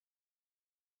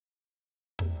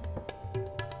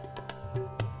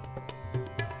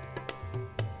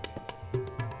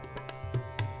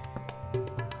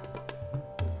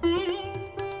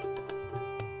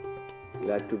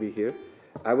glad to be here.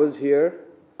 I was here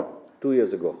 2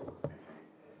 years ago.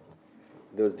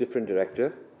 There was different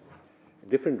director,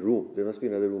 different room. There must be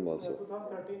another room also.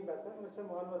 2013, sir. Mr.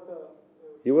 Mohan was the...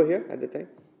 You were here at the time?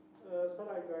 Sir, I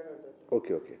joined at that time.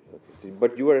 Okay.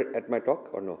 But you were at my talk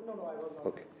or no? No, I was not.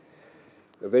 Okay.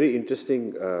 A very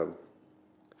interesting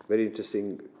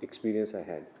experience I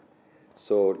had.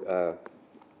 So,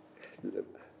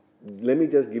 let me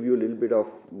just give you a little bit of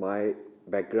my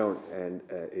background and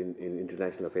in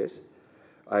international affairs.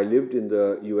 I lived in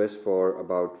the US for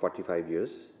about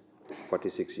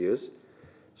 46 years.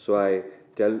 So I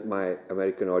tell my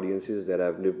American audiences that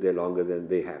I've lived there longer than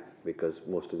they have, because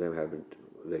most of them haven't,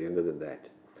 they're younger than that.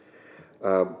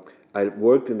 I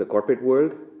worked in the corporate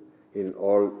world in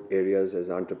all areas as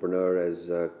entrepreneur, as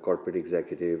a corporate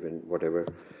executive and whatever,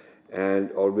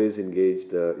 and always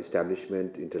engaged the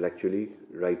establishment intellectually,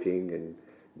 writing and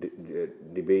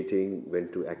debating,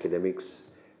 went to academics,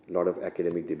 a lot of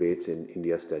academic debates in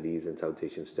India studies and South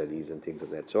Asian studies and things of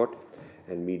that sort,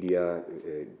 and media,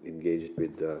 engaged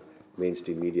with the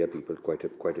mainstream media people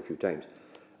quite a few times.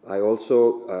 I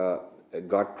also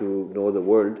got to know the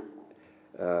world.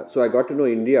 So I got to know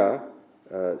India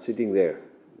sitting there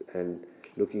and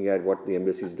looking at what the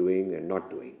embassy is doing and not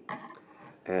doing,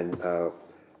 and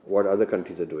what other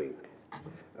countries are doing.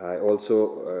 I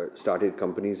also started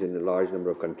companies in a large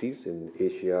number of countries in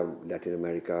Asia, Latin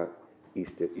America,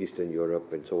 Eastern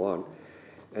Europe, and so on.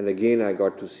 And again, I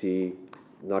got to see,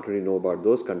 not only know about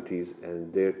those countries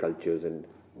and their cultures and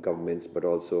governments, but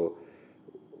also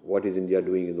what is India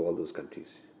doing in all those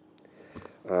countries.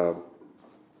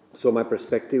 So my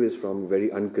perspective is from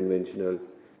very unconventional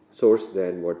source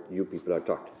than what you people are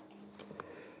taught.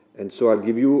 And so I'll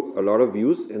give you a lot of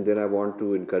views, and then I want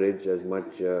to encourage as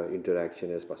much interaction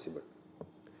as possible.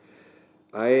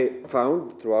 I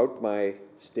found throughout my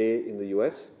stay in the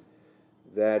US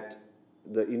that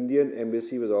the Indian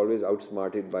embassy was always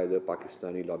outsmarted by the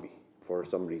Pakistani lobby for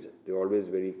some reason. They were always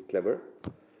very clever.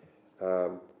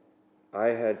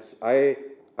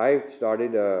 I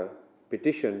started a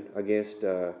petition against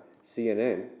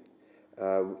CNN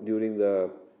during the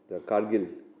Kargil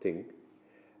thing,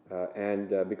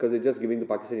 because they're just giving the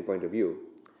Pakistani point of view.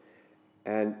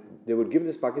 And they would give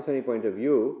this Pakistani point of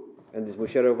view, and this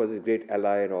Musharraf was his great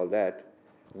ally and all that.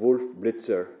 Wolf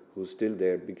Blitzer, who's still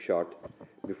there, big shot,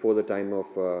 before the time of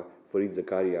Fareed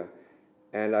Zakaria.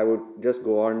 And I would just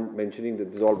go on mentioning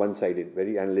that this is all one-sided,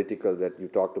 very analytical, that you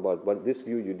talked about this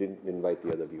view, you didn't invite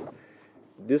the other view.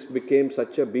 This became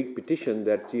such a big petition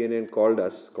that CNN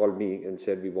called me and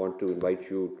said, we want to invite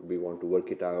you, we want to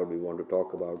work it out, we want to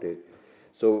talk about it.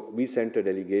 So we sent a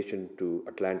delegation to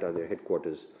Atlanta, their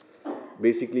headquarters,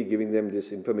 basically giving them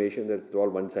this information that it's all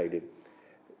one-sided.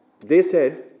 They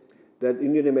said that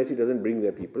Indian embassy doesn't bring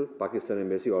their people, Pakistan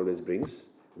embassy always brings.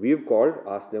 We've called,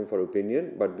 asked them for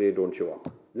opinion, but they don't show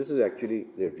up. This is actually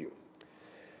their view.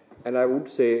 And I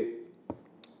would say,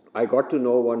 I got to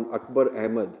know one Akbar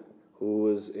Ahmed, who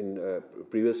was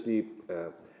previously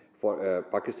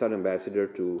Pakistan ambassador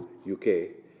to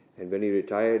UK. And when he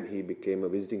retired, he became a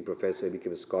visiting professor, he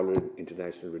became a scholar in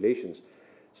international relations.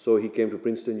 So he came to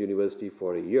Princeton University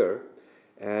for a year,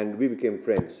 and we became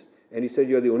friends. And he said,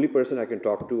 you're the only person I can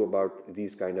talk to about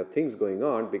these kind of things going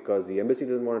on, because the embassy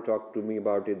doesn't want to talk to me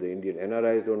about it, the Indian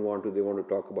NRIs don't want to, they want to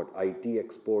talk about IT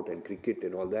export and cricket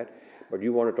and all that, but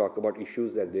you want to talk about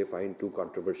issues that they find too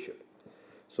controversial.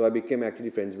 So I became actually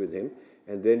friends with him,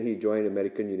 and then he joined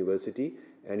American University,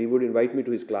 and he would invite me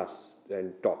to his class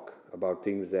and talk about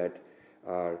things that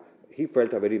he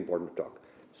felt are very important to talk.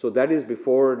 So that is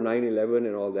before 9/11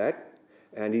 and all that,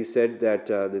 and he said that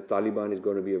the Taliban is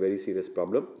going to be a very serious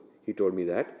problem. He told me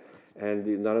that, and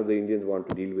none of the Indians want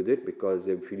to deal with it because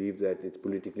they believe that it's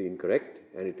politically incorrect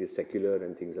and it is secular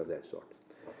and things of that sort.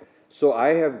 So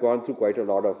I have gone through quite a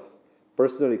lot of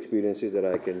personal experiences that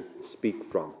I can speak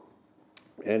from.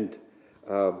 And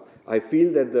I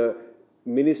feel that the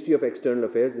Ministry of External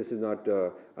Affairs, this is not,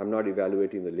 I'm not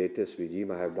evaluating the latest regime,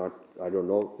 I don't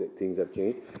know if things have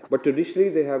changed, but traditionally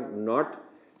they have not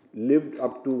lived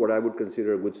up to what I would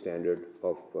consider a good standard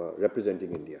of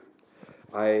representing India.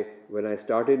 When I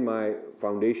started my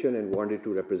foundation and wanted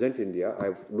to represent India,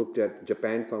 I've looked at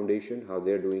Japan Foundation, how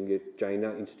they're doing it,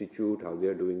 China Institute, how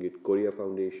they're doing it, Korea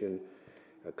Foundation,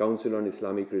 Council on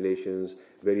Islamic Relations,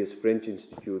 various French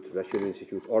institutes, Russian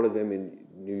institutes, all of them in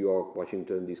New York,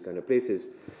 Washington, these kind of places.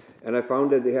 And I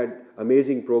found that they had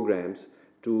amazing programs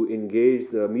to engage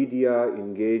the media,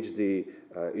 engage the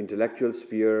intellectual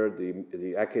sphere,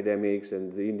 the academics,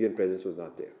 and the Indian presence was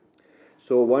not there.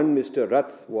 So one Mr.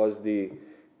 Rath was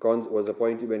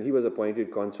appointed, when he was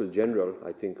appointed Consul General,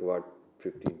 I think about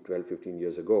 12, 15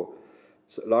 years ago.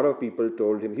 So a lot of people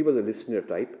told him, he was a listener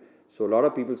type, so a lot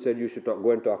of people said, you should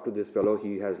go and talk to this fellow,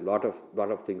 he has a lot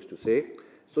of things to say.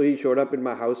 So he showed up in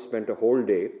my house, spent a whole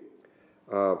day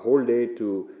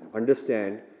to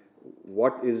understand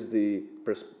what is the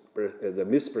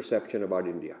misperception about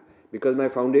India. Because my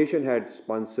foundation had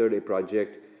sponsored a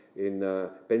project in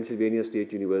Pennsylvania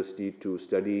State University to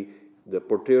study the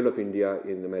portrayal of India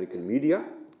in American media,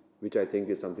 which I think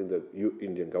is something the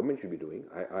Indian government should be doing.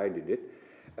 I did it.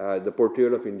 The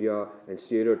portrayal of India and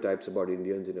stereotypes about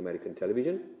Indians in American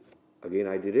television. Again,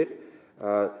 I did it.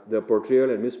 The portrayal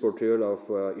and misportrayal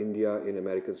of India in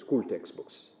American school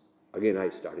textbooks. Again, I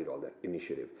started all that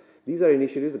initiative. These are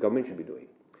initiatives the government should be doing.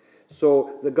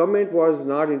 So the government was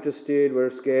not interested, were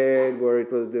scared,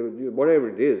 whatever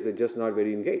it is, they're just not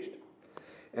very engaged.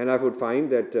 And I would find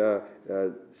that the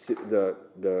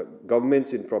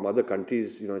governments from other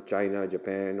countries, China,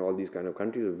 Japan, all these kind of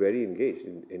countries are very engaged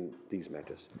in these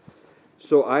matters.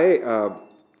 So I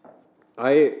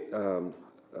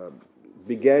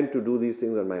began to do these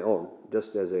things on my own,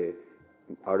 just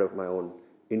out of my own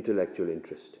intellectual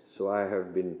interest. So I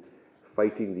have been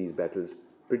fighting these battles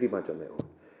pretty much on my own.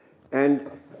 And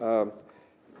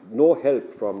no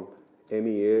help from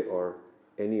MEA or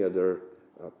any other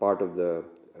part of the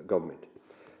government.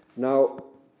 Now,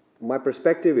 my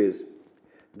perspective is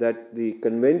that the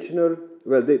conventional,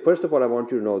 first of all, I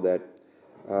want you to know that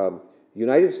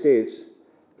United States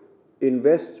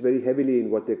invests very heavily in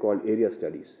what they call area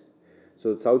studies.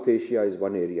 So South Asia is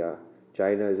one area,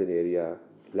 China is an area,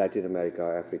 Latin America,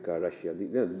 Africa, Russia,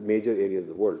 the major areas of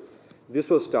the world. This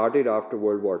was started after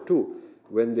World War II,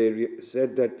 when they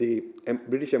said that the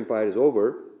British Empire is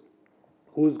over,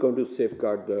 who's going to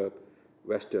safeguard the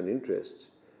Western interests?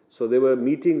 So there were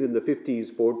meetings in the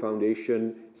 50s, Ford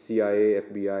Foundation, CIA,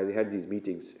 FBI, they had these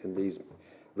meetings, and these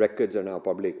records are now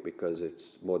public because it's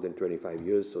more than 25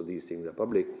 years, so these things are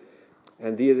public.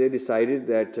 And they decided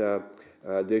that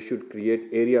they should create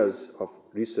areas of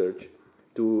research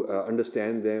to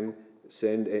understand them,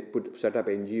 set up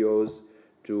NGOs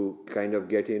to kind of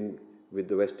get in with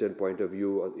the Western point of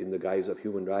view in the guise of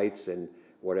human rights and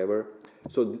whatever.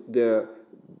 So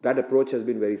that approach has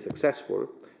been very successful.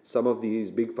 Some of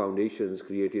these big foundations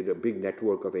created a big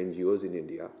network of NGOs in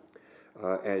India.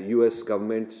 And US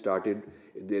government started,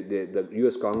 the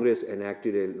US Congress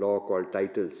enacted a law called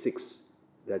Title VI.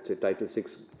 That's a Title VI.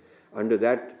 Under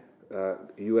that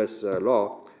US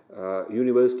law,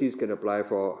 universities can apply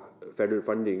for federal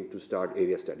funding to start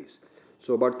area studies.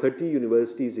 So about 30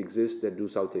 universities exist that do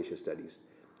South Asia studies,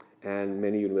 and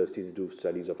many universities do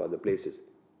studies of other places.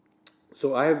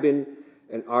 So I have been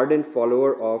an ardent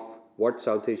follower of what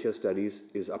South Asia studies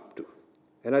is up to.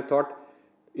 And I thought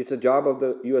it's a job of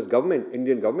the US government,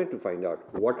 Indian government, to find out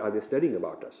what are they studying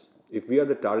about us. If we are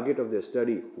the target of their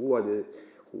study, who are they,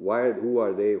 who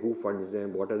are they, who funds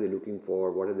them, what are they looking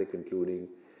for, what are they concluding,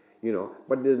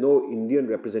 but there's no Indian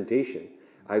representation.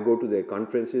 I go to their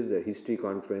conferences, their history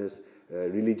conference,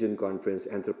 religion conference,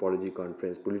 anthropology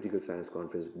conference, political science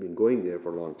conference, been going there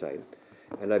for a long time.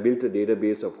 And I built a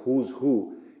database of who's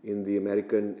who in the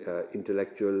American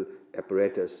intellectual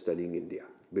apparatus studying India.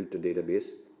 Built a database.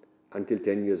 Until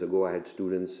 10 years ago, I had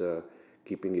students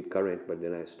keeping it current, but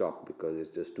then I stopped because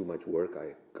it's just too much work.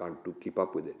 I can't keep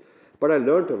up with it. But I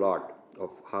learned a lot of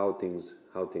how things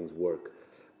work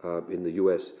in the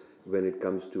US when it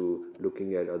comes to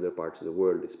looking at other parts of the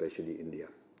world, especially India.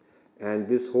 And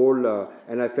this whole,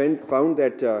 and I found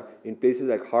that in places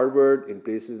like Harvard, in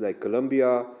places like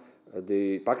Columbia,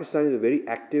 the Pakistanis are very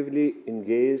actively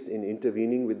engaged in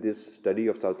intervening with this study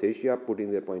of South Asia,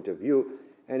 putting their point of view,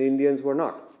 and Indians were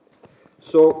not.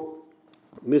 So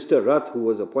Mr. Rath, who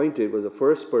was appointed, was the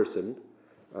first person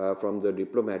from the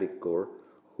diplomatic corps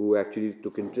who actually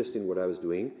took interest in what I was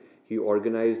doing. He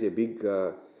organized a big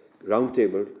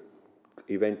roundtable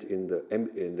event in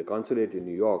the consulate in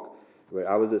New York, where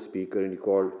I was the speaker, and he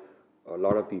called a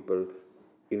lot of people,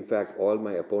 in fact, all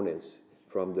my opponents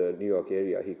from the New York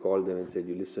area. He called them and said,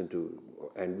 you listen to,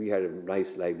 and we had a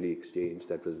nice, lively exchange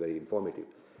that was very informative.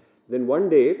 Then one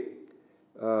day,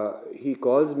 he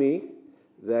calls me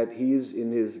that he's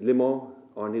in his limo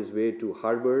on his way to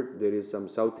Harvard. There is some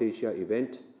South Asia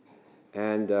event,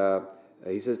 and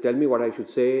he says, tell me what I should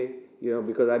say,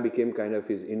 because I became kind of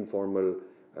his informal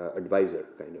advisor,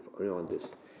 kind of, on this.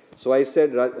 So I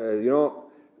said,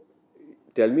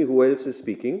 tell me who else is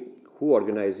speaking, who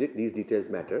organized it, these details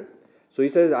matter. So he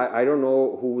says, I don't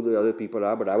know who the other people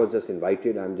are, but I was just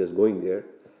invited, I'm just going there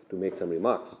to make some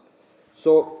remarks.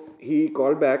 So he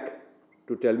called back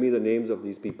to tell me the names of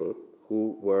these people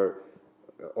who were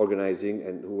organizing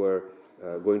and who were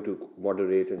going to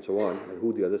moderate and so on, and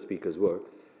who the other speakers were.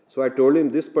 So I told him,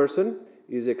 this person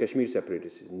is a Kashmir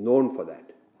separatist, he's known for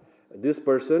that. This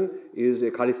person is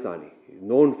a Khalistani, he's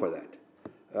known for that.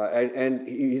 And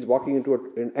he's walking into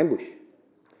an ambush.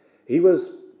 He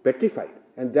was petrified,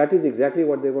 and that is exactly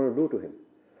what they want to do to him.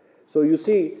 So you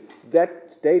see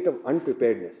that state of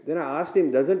unpreparedness. Then I asked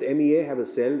him, doesn't MEA have a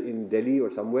cell in Delhi or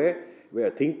somewhere, where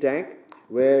a think tank,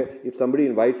 where if somebody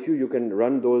invites you, you can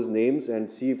run those names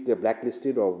and see if they're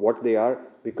blacklisted or what they are,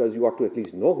 because you ought to at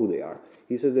least know who they are.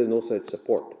 He says there's no such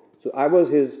support. So I was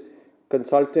his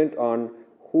consultant on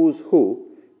who's who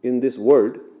in this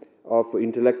world of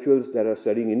intellectuals that are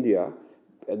studying India,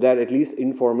 that at least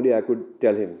informally I could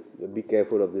tell him, be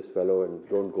careful of this fellow and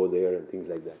don't go there and things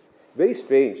like that. Very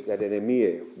strange that an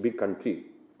MEA, big country,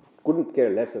 couldn't care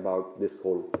less about this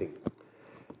whole thing.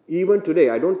 Even today,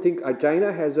 I don't think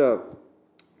China has a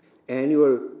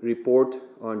annual report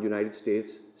on United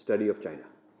States study of China.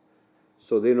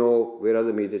 So they know where are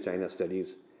the major China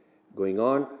studies going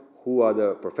on, who are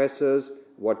the professors,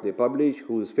 what they publish,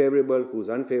 who is favorable, who is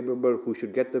unfavorable, who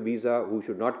should get the visa, who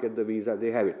should not get the visa, they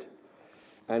have it.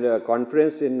 And a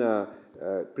conference in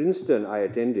Princeton I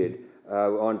attended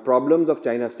on problems of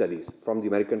China studies from the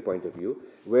American point of view,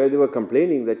 where they were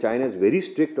complaining that China is very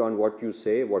strict on what you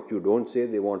say, what you don't say.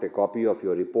 They want a copy of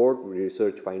your report,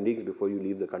 research findings before you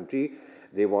leave the country.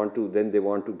 They want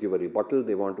to give a rebuttal.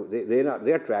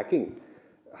 They are tracking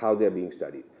how they are being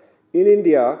studied. In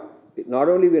India, not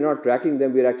only we are not tracking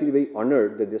them, we are actually very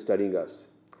honored that they are studying us.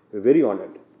 We are very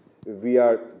honored. We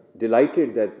are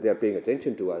delighted that they are paying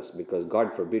attention to us, because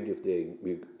God forbid if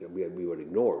we were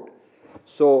ignored.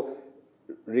 So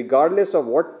regardless of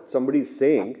what somebody is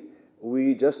saying,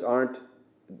 we just aren't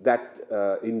that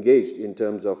engaged in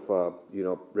terms of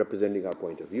representing our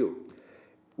point of view.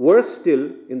 Worse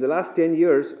still, in the last 10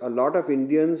 years, a lot of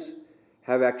Indians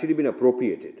have actually been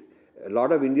appropriated. A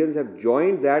lot of Indians have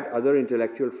joined that other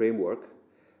intellectual framework.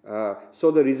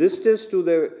 So the resistance to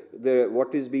the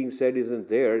what is being said isn't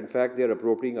there. In fact, they are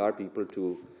appropriating our people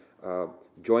to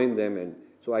join them. And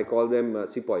so I call them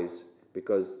sepoys,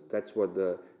 because that's what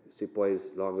the sepoys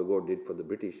long ago did for the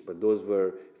British. But those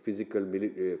were physical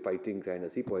fighting kind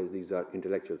of sepoys. These are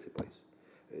intellectual sepoys.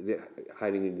 They're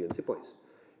hiring Indian sepoys.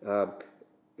 A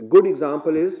good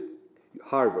example is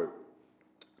Harvard.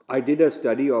 I did a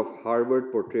study of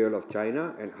Harvard portrayal of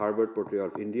China and Harvard portrayal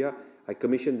of India. I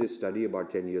commissioned this study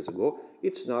about 10 years ago.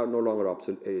 It's now no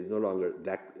longer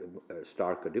that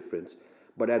stark a difference.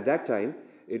 But at that time,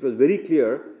 it was very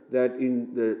clear that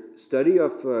in the study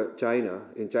of China,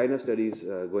 in China studies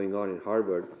going on in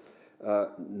Harvard,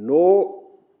 no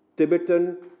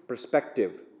Tibetan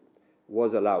perspective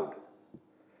was allowed.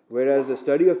 Whereas the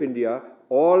study of India,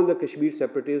 all the Kashmir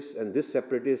separatists and this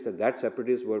separatist and that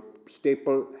separatist were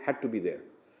staple, had to be there.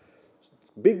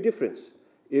 Big difference.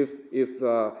 If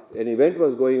an event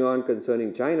was going on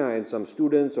concerning China and some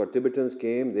students or Tibetans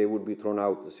came, they would be thrown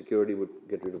out. The security would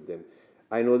get rid of them.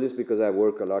 I know this because I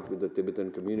work a lot with the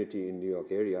Tibetan community in New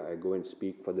York area. I go and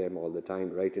speak for them all the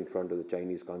time, right in front of the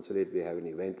Chinese consulate. We have an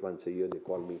event once a year. They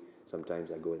call me.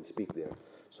 Sometimes I go and speak there.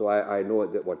 So I know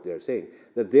what they're saying.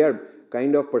 That they are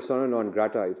kind of persona non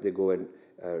grata if they go and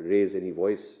raise any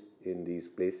voice in these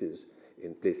places,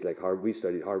 in places like Harvard. We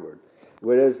studied Harvard.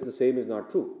 Whereas the same is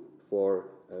not true for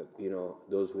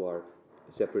those who are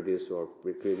separatists or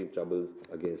creating trouble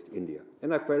against India.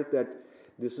 And I felt that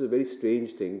this is a very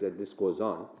strange thing that this goes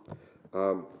on.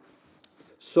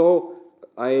 So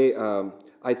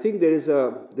I think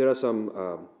there are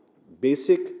some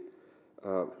basic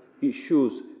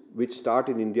issues which start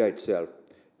in India itself.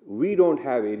 We don't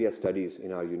have area studies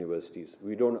in our universities.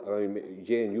 We don't.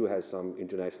 JNU has some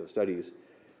international studies.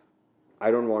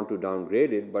 I don't want to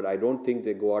downgrade it, but I don't think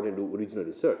they go out and do original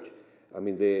research. I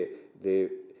mean, they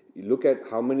look at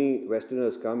how many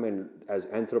Westerners come and as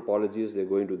anthropologists, they're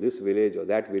going to this village or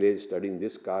that village, studying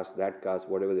this caste, that caste,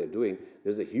 whatever they're doing.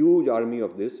 There's a huge army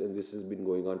of this, and this has been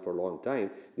going on for a long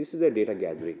time. This is their data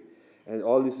gathering. And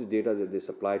all this is data that they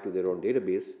supply to their own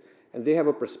database. And they have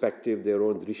a perspective, their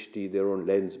own drishti, their own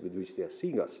lens with which they are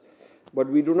seeing us. But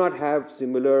we do not have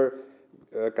similar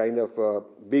kind of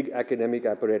big academic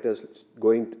apparatus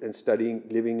going and studying,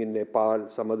 living in Nepal,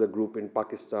 some other group in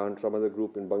Pakistan, some other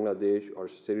group in Bangladesh or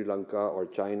Sri Lanka or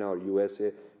China or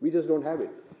USA. We just don't have it.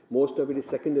 Most of it is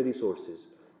secondary sources,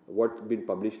 what's been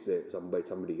published there by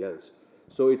somebody else.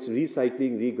 So it's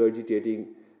recycling, regurgitating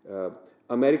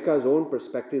America's own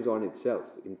perspectives on itself,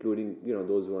 including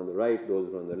those who are on the right, those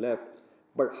who are on the left,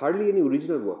 but hardly any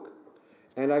original work.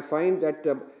 And I find that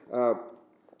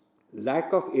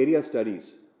lack of area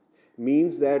studies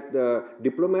means that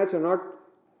diplomats are not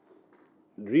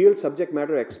real subject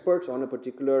matter experts on a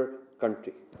particular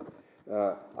country.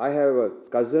 I have a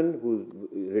cousin who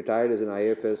retired as an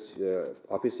IFS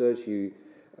officer. She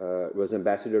was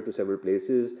ambassador to several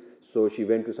places. So she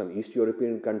went to some East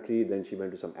European country, then she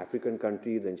went to some African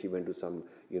country, then she went to some,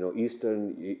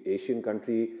 Eastern Asian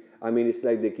country. I mean, it's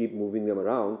like they keep moving them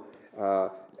around.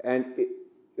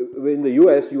 In the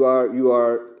US,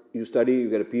 you study, you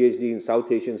get a PhD in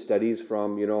South Asian studies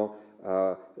from,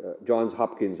 Johns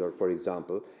Hopkins, or for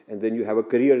example, and then you have a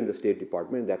career in the State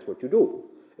Department. That's what you do.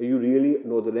 You really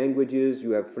know the languages.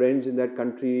 You have friends in that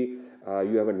country.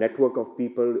 You have a network of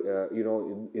people,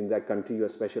 in that country you are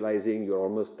specializing. You're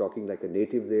almost talking like a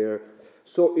native there.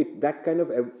 So that kind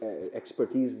of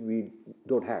expertise we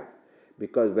don't have,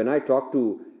 because when I talk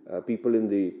to people in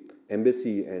the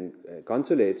embassy and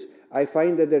consulates, I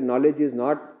find that their knowledge is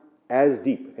not as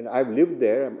deep. And I've lived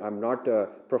there. I'm not a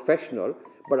professional,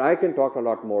 but I can talk a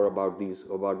lot more about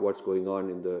what's going on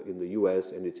in the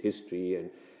U.S. and its history, and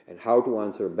how to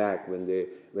answer back when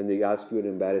they ask you an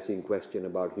embarrassing question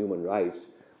about human rights,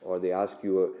 or they ask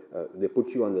you, they put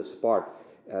you on the spot.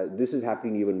 This is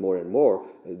happening even more and more.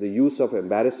 The use of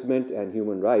embarrassment and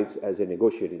human rights as a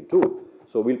negotiating tool.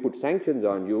 So we'll put sanctions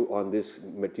on you on this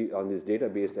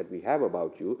database that we have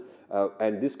about you,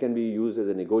 and this can be used as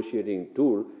a negotiating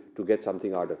tool to get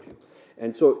something out of you.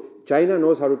 And so China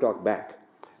knows how to talk back.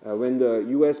 When the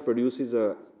U.S. produces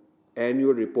an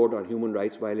annual report on human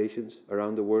rights violations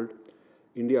around the world,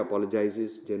 India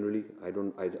apologizes generally.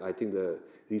 I think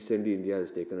recently India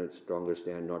has taken a stronger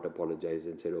stand, not apologized,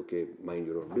 and said, okay, mind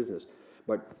your own business.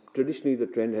 But traditionally the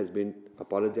trend has been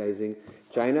apologizing.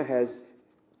 China has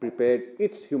prepared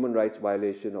its human rights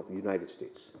violation of the United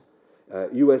States,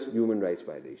 U.S. human rights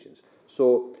violations.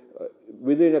 So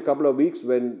within a couple of weeks,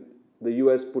 when the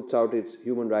U.S. puts out its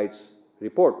human rights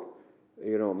report,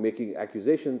 making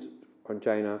accusations on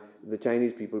China, the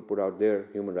Chinese people put out their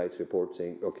human rights report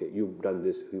saying, okay, you've done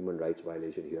this human rights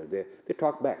violation here, there. They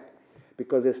talk back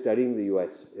because they're studying the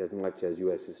U.S. as much as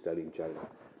U.S. is studying China.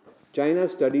 China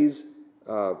studies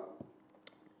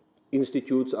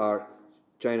institutes are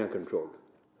China-controlled.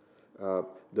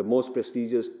 The most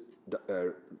prestigious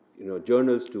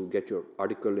journals to get your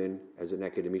article in as an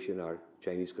academician are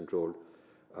Chinese-controlled,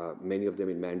 many of them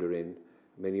in Mandarin.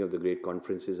 Many of the great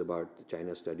conferences about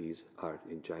China studies are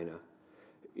in China.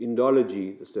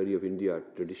 Indology, the study of India,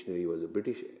 traditionally was a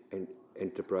British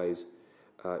enterprise.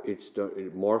 It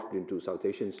morphed into South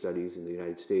Asian studies in the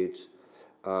United States.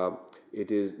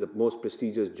 It is the most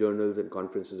prestigious journals and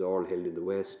conferences are all held in the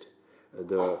West.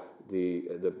 The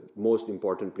most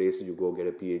important places you go get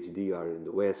a PhD are in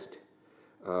the West.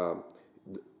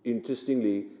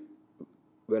 Interestingly,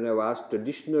 when I've asked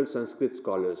traditional Sanskrit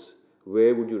scholars,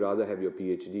 where would you rather have your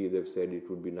PhD? They've said it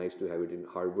would be nice to have it in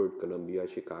Harvard, Columbia,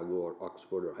 Chicago, or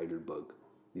Oxford, or Heidelberg.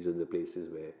 These are the places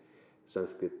where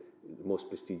Sanskrit, the most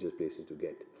prestigious places to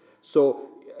get. So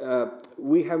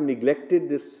we have neglected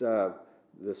this, the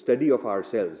study of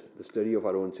ourselves, the study of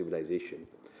our own civilization.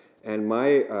 And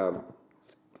my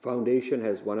foundation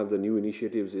has one of the new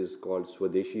initiatives is called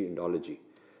Swadeshi Indology,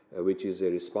 which is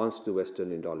a response to Western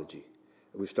Indology.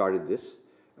 We started this.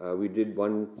 We did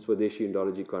one Swadeshi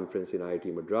Indology conference in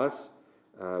IIT Madras.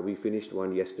 We finished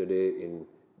one yesterday in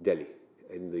Delhi,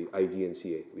 in the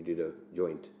IGNCA. We did a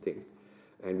joint thing.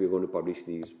 And we're going to publish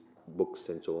these books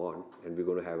and so on. And we're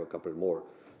going to have a couple more.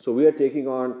 So we are taking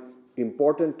on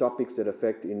important topics that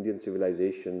affect Indian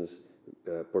civilization's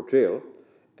portrayal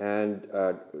and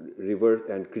reverse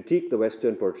and critique the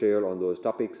Western portrayal on those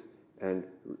topics and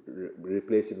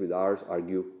replace it with ours,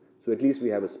 argue. So at least we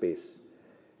have a space.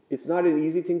 It's not an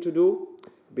easy thing to do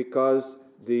because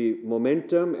the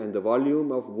momentum and the volume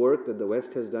of work that the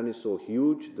West has done is so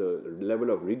huge. The level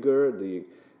of rigor, the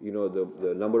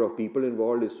number of people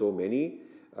involved is so many.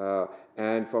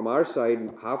 And from our side,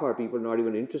 half our people are not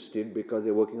even interested because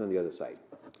they're working on the other side.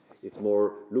 It's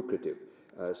more lucrative.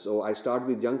 So I start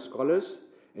with young scholars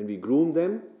and we groom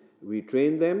them, we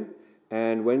train them,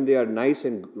 and when they are nice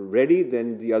and ready,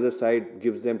 then the other side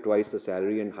gives them twice the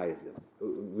salary and hires them.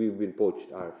 We've been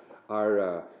poached.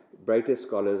 Our brightest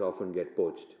scholars often get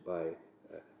poached by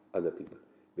other people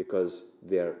because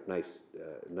they are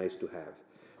nice to have.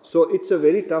 So it's a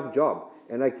very tough job,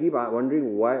 and I keep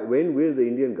wondering when will the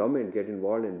Indian government get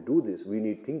involved and do this? We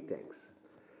need think tanks.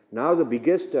 Now the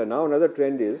biggest, now another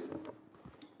trend is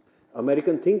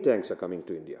American think tanks are coming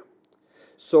to India.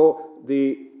 So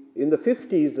in the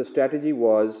 50s, the strategy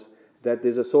was that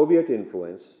there's a Soviet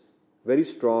influence, very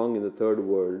strong in the third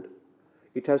world.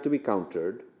 It has to be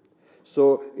countered.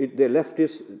 So they're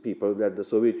leftist people that the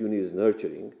Soviet Union is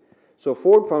nurturing. So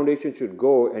Ford Foundation should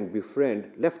go and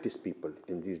befriend leftist people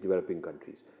in these developing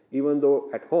countries. Even though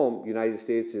at home, United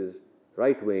States is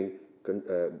right-wing,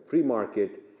 free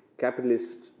market, capitalist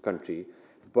country,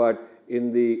 but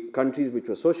in the countries which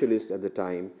were socialist at the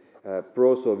time,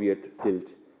 pro-Soviet tilt,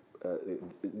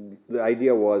 the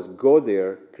idea was go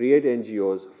there, create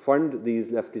NGOs, fund these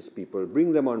leftist people,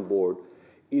 bring them on board.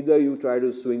 Either you try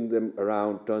to swing them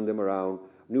around, turn them around,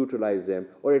 neutralize them,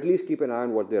 or at least keep an eye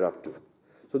on what they're up to.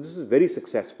 So this is very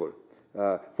successful.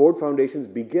 Ford Foundation's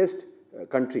biggest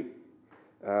country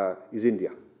is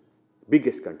India,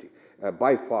 biggest country,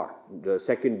 by far. The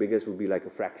second biggest would be like a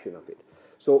fraction of it.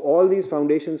 So all these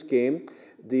foundations came.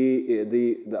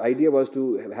 The idea was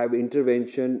to have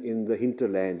intervention in the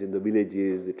hinterlands, in the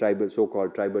villages, the tribal,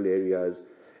 so-called tribal areas,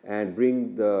 and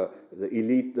bring the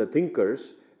elite, the thinkers,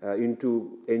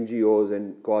 into NGOs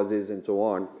and causes and so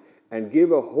on, and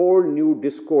give a whole new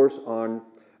discourse on,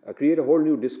 create a whole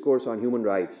new discourse on human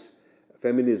rights,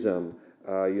 feminism,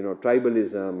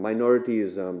 tribalism,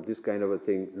 minorityism, this kind of a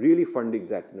thing, really funding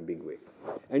that in a big way.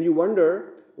 And you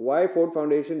wonder why Ford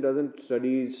Foundation doesn't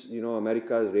study,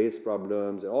 America's race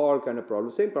problems, all kind of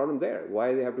problems, same problem there.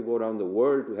 Why they have to go around the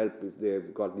world to help if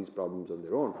they've got these problems on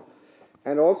their own.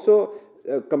 And also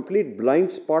a complete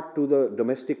blind spot to the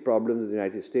domestic problems of the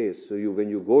United States. So when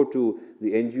you go to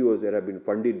the NGOs that have been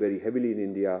funded very heavily in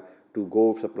India to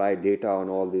go supply data on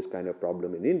all this kind of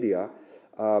problem in India,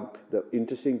 the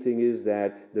interesting thing is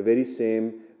that the very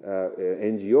same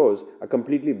NGOs are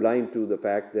completely blind to the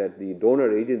fact that the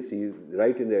donor agencies,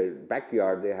 right in their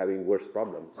backyard, they're having worse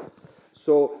problems.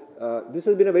 So this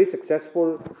has been a very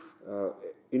successful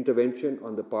intervention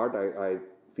on the part. I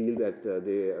feel that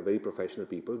they are very professional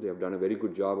people. They have done a very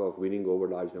good job of winning over a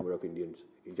large number of Indians,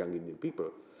 young Indian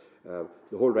people.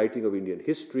 The whole writing of Indian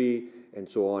history and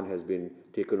so on has been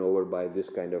taken over by this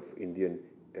kind of Indian,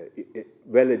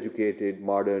 well-educated,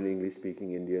 modern,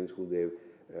 English-speaking Indians who they've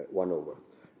won over.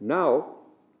 Now,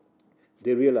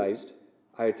 they realized,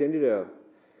 I attended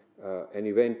an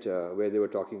event where they were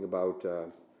talking about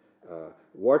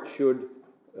what should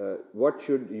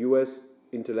U.S.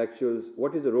 intellectuals,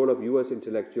 what is the role of U.S.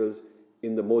 intellectuals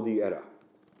in the Modi era?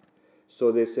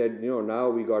 So they said, now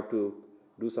we got to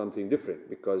do something different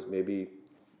because maybe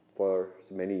for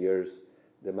many years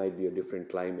there might be a different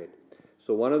climate.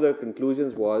 So one of the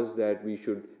conclusions was that we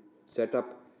should set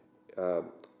up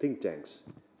think tanks,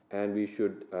 and we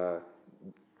should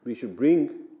bring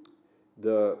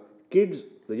the kids,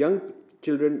 the young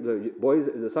children, the boys,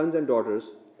 the sons and daughters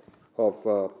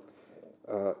of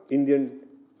Indian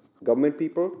government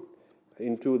people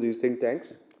into these think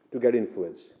tanks to get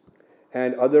influence,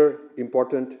 and other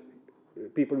important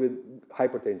people with high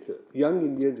potential, young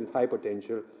Indians with high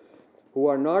potential, who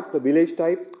are not the village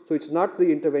type. So it's not the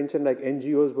intervention like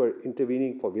NGOs were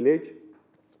intervening for village,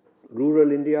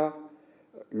 rural India,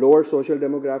 lower social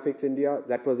demographics India.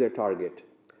 That was their target,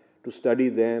 to study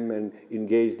them and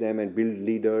engage them and build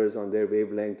leaders on their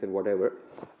wavelength and whatever.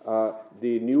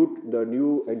 The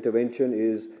new intervention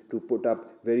is to put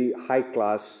up very high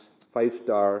class,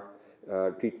 5-star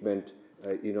treatment,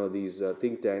 these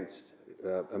think tanks,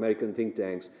 American think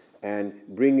tanks, and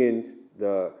bring in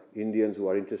the Indians who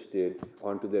are interested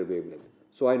onto their wavelength.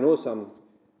 So I know some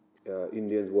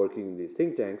Indians working in these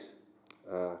think tanks,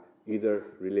 either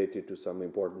related to some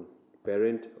important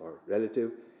parent or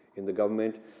relative in the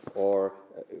government, or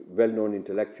well-known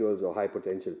intellectuals or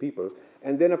high-potential people.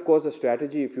 And then, of course, the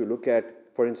strategy, if you look at,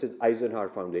 for instance, Eisenhower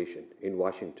Foundation in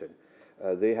Washington,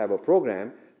 they have a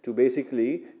program to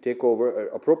basically take over,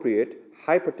 appropriate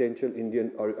high-potential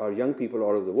Indian or young people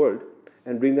all over the world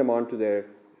and bring them onto their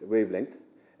wavelength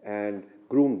and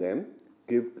groom them,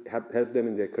 help them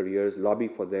in their careers, lobby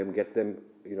for them, get them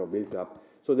built up.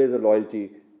 So there's a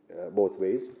loyalty both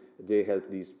ways. They help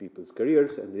these people's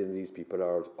careers, and then these people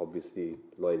are obviously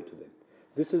loyal to them.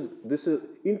 This is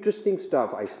interesting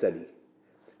stuff I study,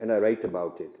 and I write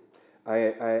about it.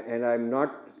 And I'm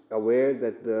not aware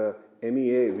that the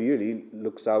MEA really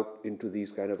looks out into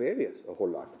these kind of areas a whole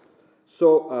lot.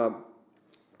 So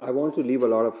I want to leave a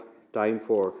lot of time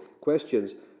for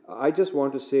questions. I just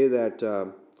want to say that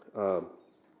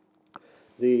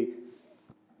the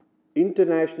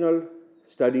international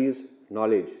studies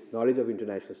knowledge of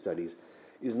international studies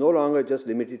is no longer just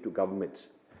limited to governments.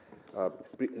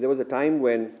 There was a time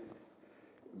when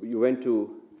you went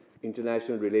to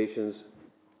international relations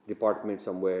department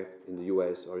somewhere in the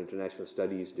US or international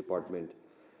studies department,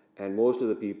 and most of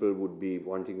the people would be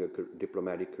wanting a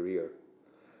diplomatic career.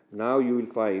 Now you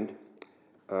will find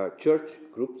church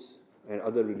groups and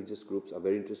other religious groups are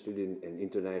very interested in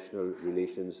international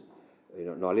relations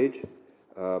knowledge,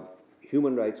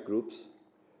 human rights groups,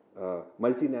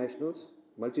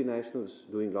 multinationals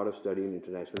doing a lot of study in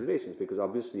international relations, because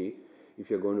obviously If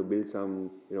you're going to build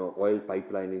some, oil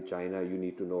pipeline in China, you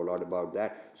need to know a lot about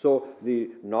that. So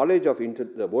the knowledge of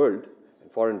the world,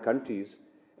 foreign countries,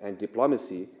 and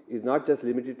diplomacy is not just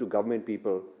limited to government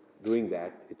people doing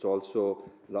that. It's also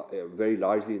very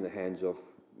largely in the hands of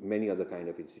many other kind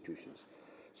of institutions.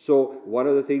 So one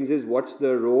of the things is, what's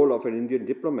the role of an Indian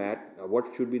diplomat?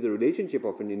 What should be the relationship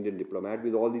of an Indian diplomat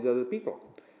with all these other people?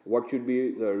 What should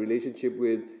be the relationship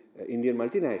with Indian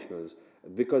multinationals?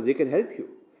 Because they can help you.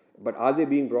 But are they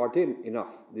being brought in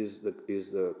enough is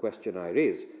the question I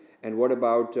raise. And what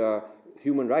about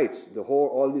human rights? This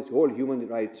whole human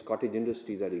rights cottage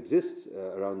industry that exists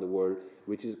around the world,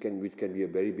 which can be a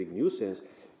very big nuisance.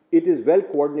 It is well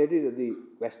coordinated at the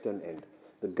Western end.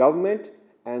 The government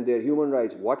and their human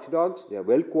rights watchdogs, they are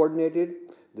well coordinated.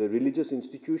 The religious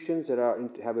institutions that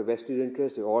have a vested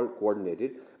interest, they're all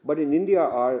coordinated. But in India,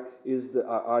 are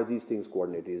these things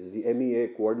coordinated? Is the MEA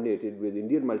coordinated with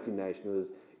Indian multinationals,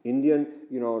 Indian,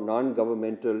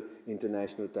 non-governmental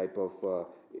international type of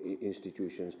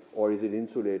institutions, or is it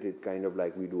insulated, kind of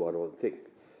like we do our own thing?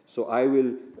 So I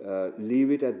will leave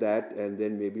it at that, and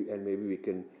then maybe we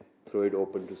can throw it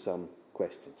open to some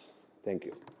questions. Thank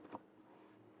you.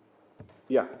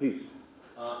 Yeah, please.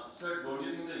 Sir, don't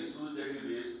you think the issues that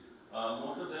you raised,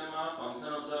 most of them are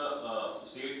function of the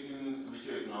state in which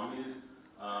your economy is?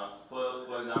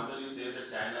 For example, you say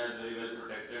that China is very well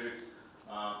protected. It's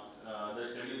the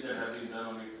studies that have been done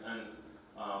on it and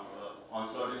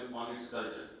onslaught on its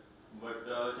culture. But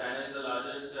China is the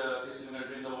largest Christian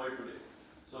country in the world today.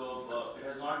 So it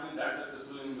has not been that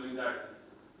successful in doing that.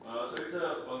 So it's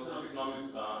a function of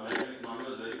economic. American economy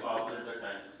was very powerful at that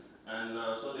time. And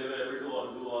so they were able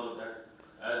to do all of that.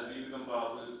 As we become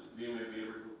powerful, we may be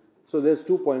able to. So there's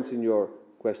 2 points in your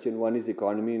question. One is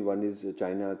economy and one is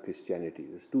China Christianity.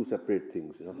 There's 2 separate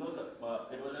things. No, sir.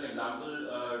 It was an example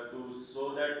to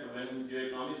show that when your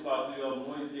economy is powerful, you are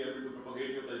more easily able to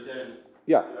propagate your culture.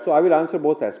 Yeah. So I will answer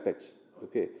both aspects.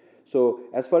 Okay. So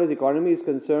as far as economy is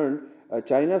concerned,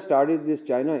 China started this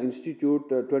China Institute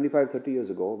 25-30 years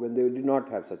ago when they did not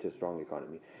have such a strong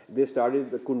economy. They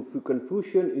started the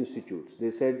Confucian Institutes. They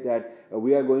said that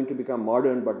we are going to become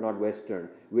modern but not Western.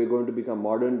 We are going to become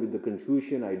modern with the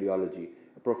Confucian ideology.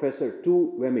 Professor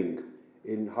Tu Wemming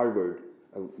in Harvard,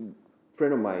 a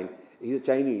friend of mine, he's a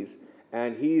Chinese,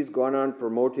 and he's gone on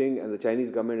promoting, and the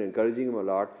Chinese government encouraging him a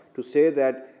lot, to say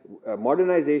that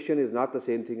modernization is not the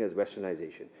same thing as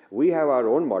Westernization. We have our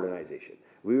own modernization.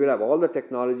 We will have all the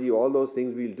technology, all those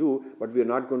things we'll do, but we are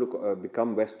not going to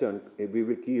become Western. We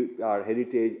will keep our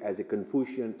heritage as a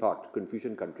Confucian thought,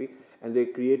 Confucian country. And they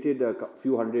created a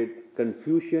few hundred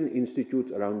Confucian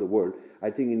institutes around the world. I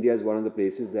think India is one of the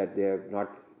places that they have not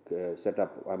set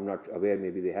up. I'm not aware,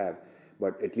 maybe they have.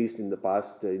 But at least in the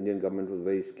past, the Indian government was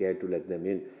very scared to let them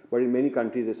in. But in many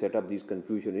countries, they set up these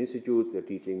Confucian institutes. They're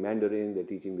teaching Mandarin. They're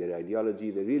teaching their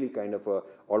ideology. They're really kind of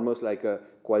almost like a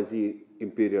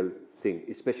quasi-imperial thing.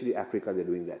 Especially Africa, they're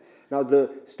doing that. Now, the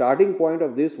starting point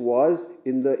of this was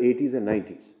in the 80s and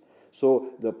 90s.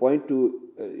 So the point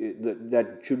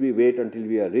that should we wait until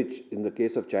we are rich? In the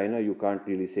case of China, you can't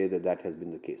really say that has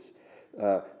been the case.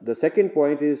 The second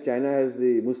point is China has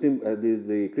the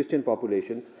the Christian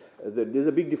population. There's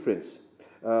a big difference.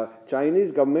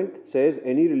 Chinese government says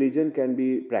any religion can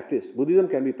be practiced. Buddhism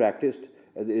can be practiced.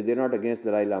 They're not against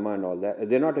Dalai Lama and all that.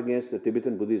 They're not against the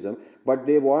Tibetan Buddhism, but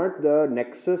they want the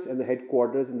nexus and the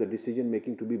headquarters in the decision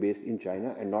making to be based in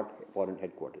China and not foreign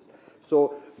headquarters.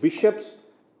 So bishops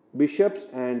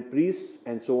and priests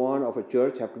and so on of a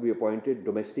church have to be appointed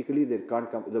domestically. They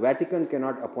can't come. The Vatican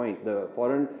cannot appoint. The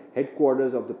foreign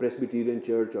headquarters of the Presbyterian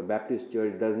Church or Baptist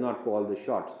Church does not call the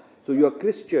shots. So you are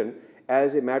Christian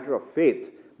as a matter of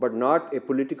faith, but not a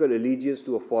political allegiance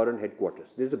to a foreign headquarters.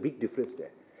 There's a big difference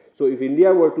there. So if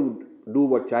India were to do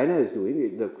what China is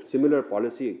doing, the similar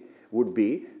policy would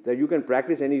be that you can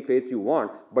practice any faith you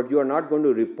want, but you are not going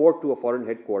to report to a foreign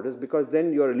headquarters, because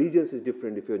then your allegiance is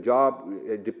different. If your job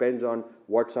depends on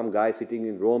what some guy sitting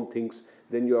in Rome thinks,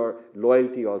 then your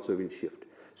loyalty also will shift.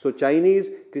 So Chinese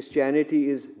Christianity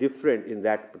is different in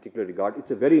that particular regard.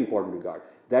 It's a very important regard.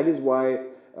 That is why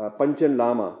Panchen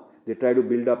Lama, they try to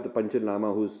build up the Panchen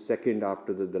Lama, who's second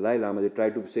after the Dalai Lama. They try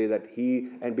to say that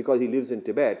and because he lives in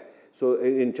Tibet, so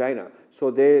in China,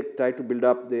 so they try to build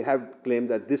up, they have claimed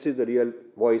that this is the real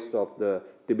voice of the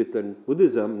Tibetan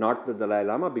Buddhism, not the Dalai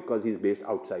Lama, because he's based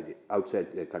outside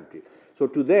the country. So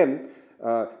to them,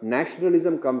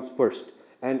 nationalism comes first.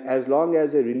 And as long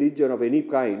as a religion of any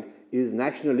kind is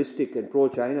nationalistic and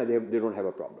pro-China, they don't have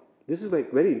a problem. This is a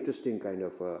very interesting kind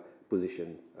of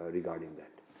position regarding that.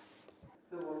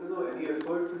 I want to know any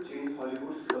effort to change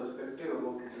Hollywood's perspective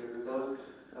about India, because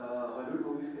Hollywood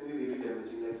movies can be really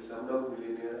damaging, like Slumdog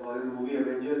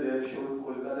have shown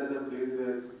Kolkata as a place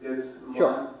where there's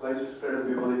Sure. mass widespread of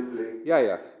bubonic plague.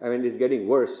 Yeah. I mean, it's getting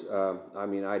worse. I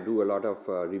mean, I do a lot of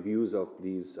reviews of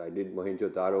these. I did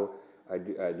Mohenjo-Daro.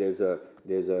 There's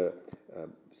a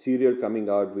serial coming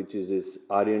out which is this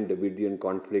Aryan-Dravidian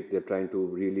conflict. They're trying to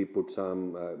really put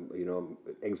some,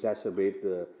 exacerbate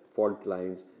the fault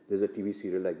lines. There's a TV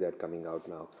serial like that coming out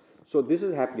now. So this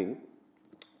is happening.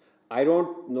 I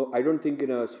don't think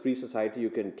in a free society you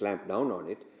can clamp down on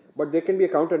it, but there can be a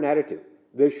counter narrative.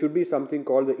 There should be something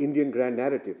called the Indian grand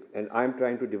narrative, and I'm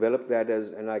trying to develop that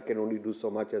and I can only do so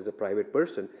much as a private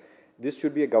person. This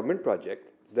should be a government project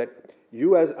that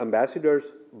you as ambassadors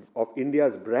of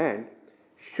India's brand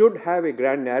should have a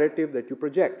grand narrative that you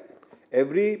project.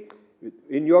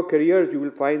 In your careers, you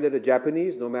will find that a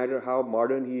Japanese, no matter how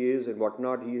modern he is and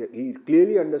whatnot, he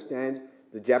clearly understands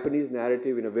the Japanese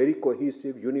narrative in a very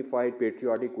cohesive, unified,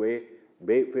 patriotic way,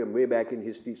 way back in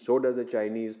history. So does the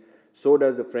Chinese, so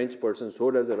does the French person,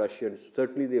 so does the Russian.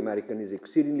 Certainly the American is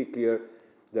exceedingly clear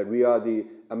that we are the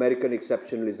American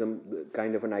exceptionalism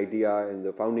kind of an idea, and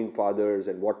the founding fathers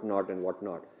and whatnot and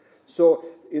whatnot. So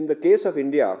in the case of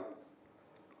India,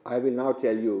 I will now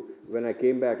tell you, when I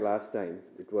came back last time,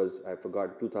 it was, I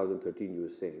forgot, 2013 you were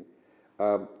saying,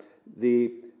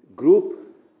 the group,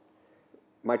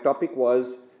 my topic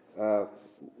was,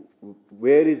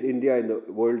 where is India in the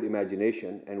world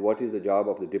imagination, and what is the job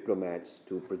of the diplomats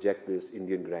to project this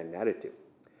Indian grand narrative?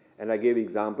 And I gave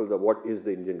examples of what is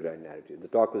the Indian grand narrative. The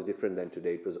talk was different than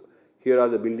today. It was, here are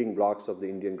the building blocks of the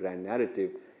Indian grand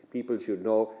narrative. People should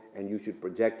know, and you should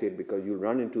project it, because you'll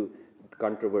run into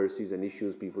controversies and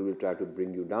issues. People will try to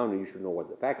bring you down, and you should know what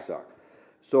the facts are.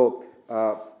 So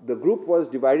the group was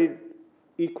divided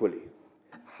equally.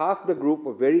 Half the group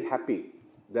were very happy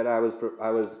that I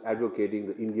was advocating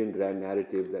the Indian grand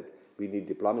narrative, that we need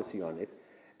diplomacy on it,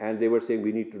 and they were saying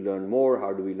we need to learn more.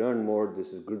 How do we learn more?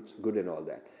 This is good and all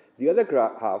that. The other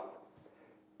half,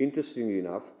 interestingly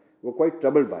enough, were quite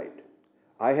troubled by it.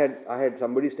 I had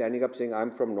somebody standing up saying,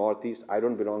 I'm from Northeast, I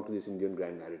don't belong to this Indian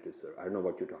grand narrative, sir. I don't know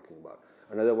what you're talking about.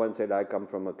 Another one said, I come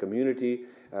from a community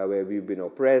where we've been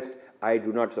oppressed. I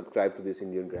do not subscribe to this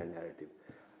Indian grand narrative.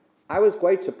 I was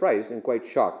quite surprised and quite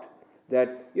shocked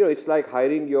that, it's like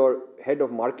hiring your head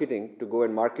of marketing to go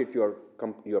and market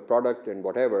your product and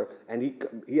whatever, and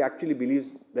he actually believes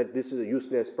that this is a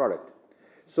useless product.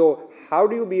 So how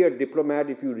do you be a diplomat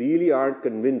if you really aren't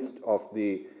convinced of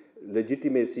the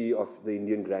legitimacy of the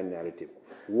Indian grand narrative?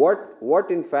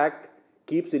 What in fact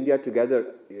keeps India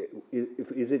together?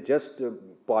 Is it just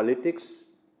politics,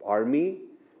 army,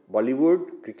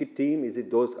 Bollywood, cricket team?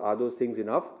 Are those things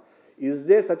enough? Is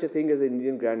there such a thing as an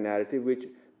Indian grand narrative which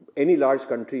any large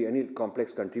country, any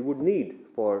complex country would need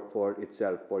for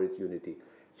itself, for its unity?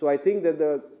 So I think that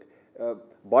the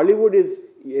Bollywood is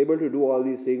able to do all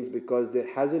these things because there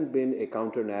hasn't been a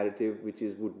counter narrative which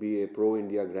would be a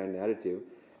pro-India grand narrative,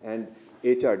 and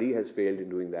HRD has failed in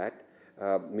doing that.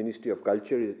 Ministry of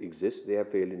Culture exists, they have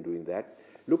failed in doing that.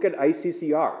 Look at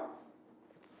ICCR.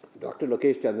 Dr.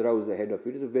 Lokesh Chandra, who is the head of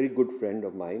it, is a very good friend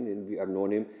of mine, and I've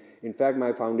known him. In fact,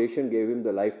 my foundation gave him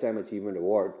the Lifetime Achievement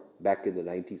Award back in the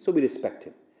 90s, so we respect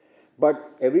him.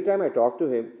 But every time I talk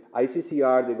to him,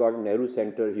 ICCR, they got a Nehru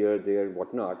Center here, there,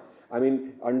 whatnot. I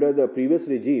mean, under the previous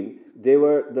regime, they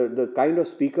were the kind of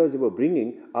speakers they were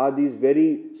bringing are these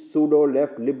very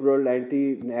pseudo-left, liberal,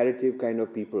 anti-narrative kind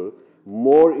of people,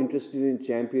 more interested in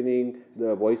championing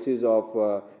the voices of,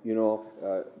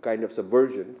 kind of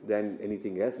subversion than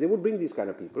anything else. They would bring these kind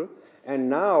of people. And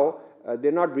now,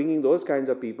 they're not bringing those kinds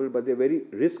of people, but they're very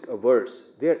risk-averse.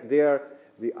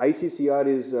 The ICCR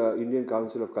is Indian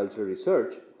Council of Cultural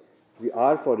Research. The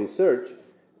R for research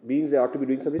means they ought to be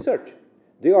doing some research.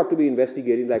 They ought to be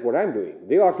investigating like what I'm doing.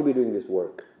 They ought to be doing this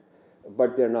work,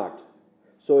 but they're not.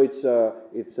 So it's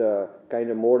kind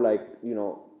of more like,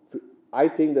 I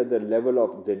think that the level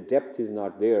of the depth is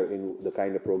not there in the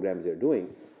kind of programs they're doing.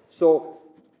 So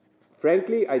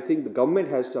frankly, I think the government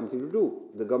has something to do.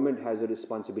 The government has a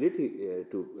responsibility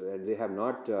they have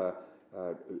not,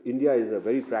 India is a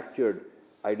very fractured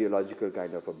ideological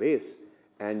kind of a base,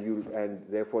 and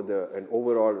therefore an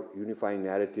overall unifying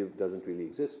narrative doesn't really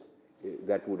exist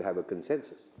that would have a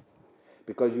consensus.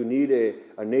 Because you need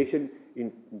a nation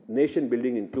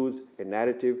building includes a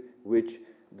narrative which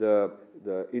the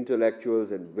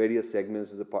intellectuals and various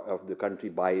segments of the country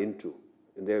buy into.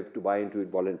 And they have to buy into it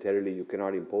voluntarily. You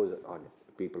cannot impose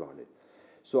people on it.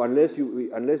 So unless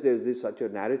there's such a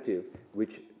narrative,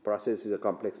 which process is a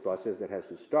complex process that has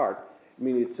to start, I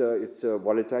mean, it's a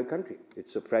volatile country.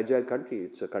 It's a fragile country.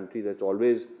 It's a country that's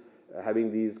always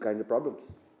having these kind of problems.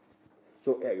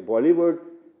 So Bollywood,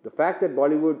 the fact that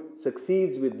Bollywood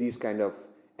succeeds with these kind of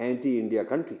anti-India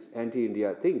countries,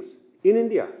 anti-India things in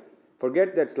India.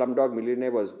 Forget that Slumdog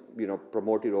Millionaire was,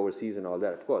 promoted overseas and all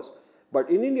that, of course. But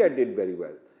in India it did very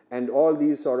well. And all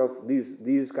these sort of,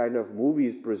 these kind of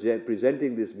movies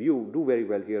presenting this view do very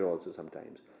well here also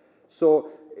sometimes. So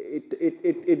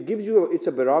it gives you, it's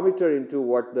a barometer into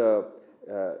what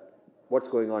what's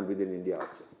going on within India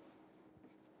also.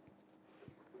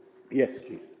 Yes,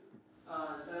 please.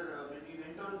 Sir, when we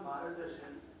went on Bharat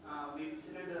Darshan, we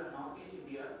visited Northeast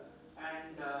India,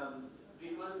 and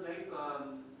it was like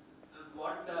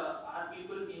what are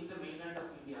people in the mainland of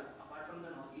India, apart from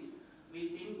the Northeast, we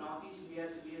think Northeast India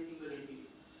should be a single entity,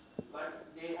 but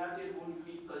they have their own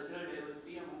unique cultural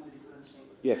diversity among the different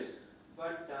states. Yes.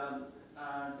 But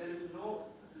there is no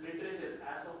literature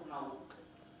as of now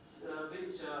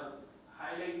which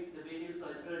highlights the various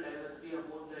cultural diversity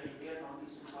about the entire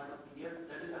northeastern part of India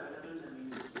that is available in the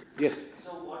mainstream. Yes. So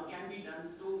what can be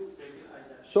done to rectify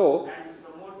that? So, and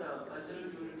promote cultural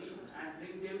unity and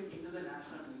bring them into the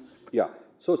national mainstream? Yeah.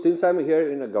 So since I'm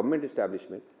here in a government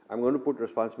establishment, I'm going to put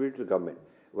responsibility to the government.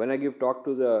 When I give talk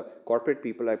to the corporate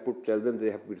people, tell them they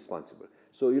have to be responsible.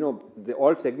 So,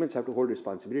 all segments have to hold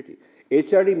responsibility.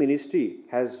 HRD ministry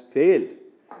has failed.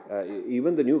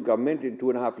 Even the new government in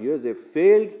 2.5 years, they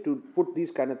failed to put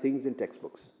these kind of things in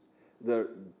textbooks. The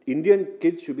Indian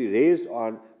kids should be raised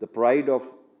on the pride of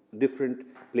different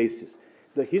places.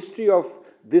 The history of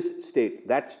this state,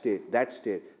 that state, that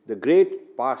state, the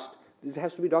great past, this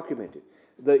has to be documented.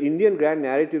 The Indian grand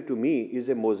narrative to me is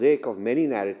a mosaic of many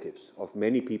narratives, of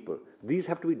many people. These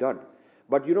have to be done.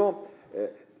 But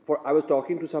I was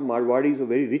talking to some Marwadis who are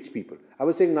very rich people. I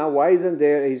was saying, now why isn't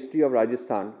there a history of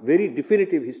Rajasthan, very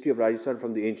definitive history of Rajasthan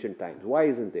from the ancient times? Why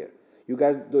isn't there? You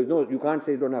guys, you can't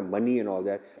say you don't have money and all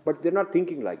that, but they're not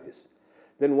thinking like this.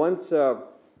 Then once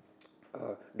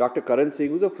Dr. Karan Singh,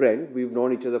 who's a friend, we've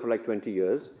known each other for like 20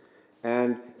 years,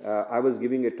 and I was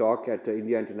giving a talk at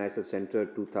India International Center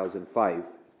 2005,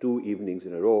 2 evenings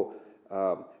in a row.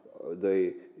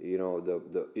 The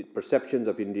perceptions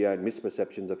of India and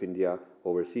misperceptions of India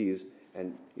overseas,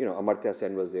 and Amartya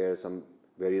Sen was there, some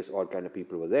various all kind of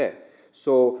people were there.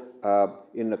 So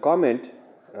in a comment,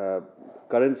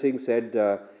 Karan Singh said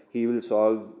he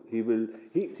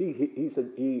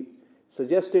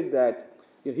suggested that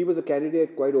he was a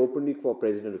candidate quite openly for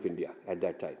President of India at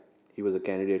that time. He was a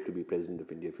candidate to be President of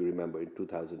India, if you remember, in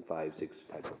 2005-06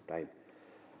 type of time.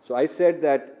 So I said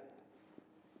that,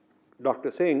 Dr.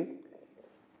 Singh,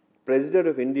 President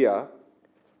of India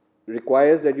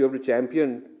requires that you have to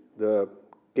champion the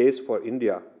case for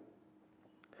India,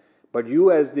 but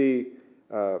you as the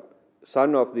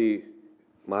son of the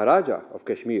Maharaja of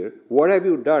Kashmir, what have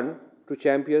you done to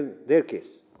champion their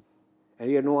case? And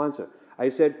he had no answer. I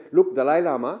said, look, Dalai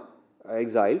Lama,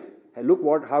 exiled, and look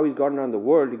how he's gone around the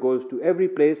world. He goes to every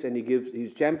place and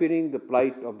he's championing the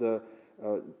plight of the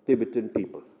Tibetan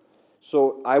people.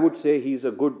 So I would say he's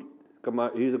a good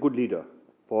leader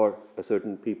for a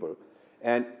certain people.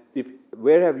 And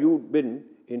where have you been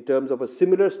in terms of a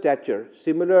similar stature,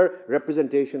 similar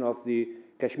representation of the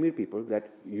Kashmir people that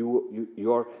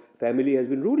your family has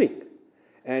been ruling?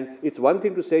 And it's one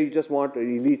thing to say you just want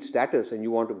elite status and you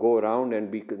want to go around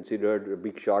and be considered a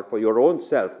big shot for your own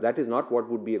self. That is not what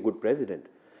would be a good president.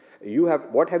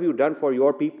 What have you done for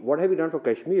your people? What have you done for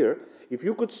Kashmir? If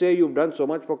you could say you've done so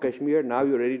much for Kashmir, now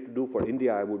you're ready to do for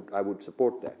India, I would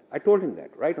support that. I told him that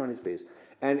right on his face,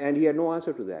 and he had no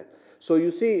answer to that. So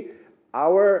you see,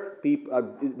 our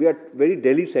people, we are very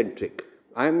Delhi-centric.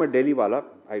 I am a Delhi wala.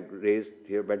 I raised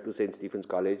here, went to St. Stephen's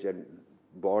College, and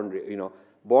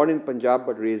born in Punjab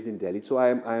but raised in Delhi. So I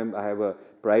have a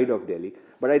pride of Delhi.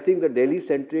 But I think the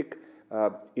Delhi-centric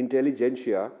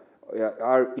intelligentsia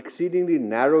are exceedingly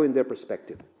narrow in their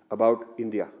perspective about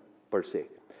India per se.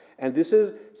 And this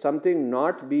is something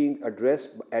not being addressed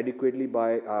adequately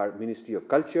by our Ministry of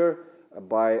Culture,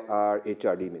 by our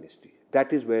HRD ministry.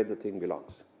 That is where the thing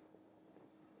belongs.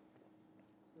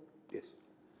 Yes.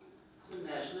 So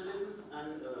nationalism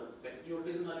and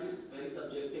patriotism are very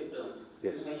subjective terms.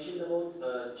 Yes. You mentioned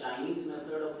about Chinese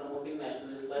method of promoting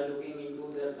nationalism by looking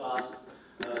into their past.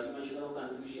 You mentioned about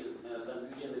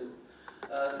Confucianism.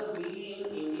 So we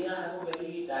in India have a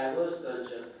very diverse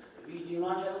culture. We do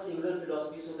not have a single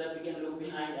philosophy so that we can look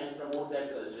behind and promote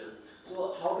that culture.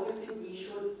 So how do you think we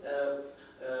should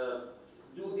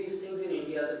do these things in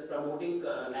India, promoting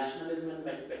nationalism and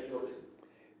patriotism?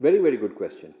 Very, very good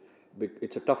question.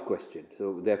 It's a tough question,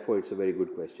 so therefore it's a very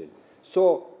good question.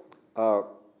 So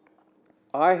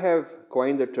I have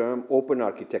coined the term open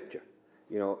architecture.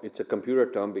 It's a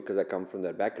computer term because I come from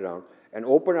that background. And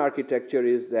open architecture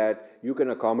is that you can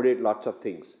accommodate lots of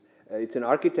things. It's an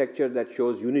architecture that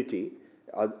shows unity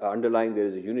underlying there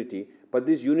is a unity, but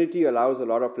this unity allows a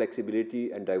lot of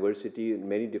flexibility and diversity, and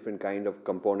many different kind of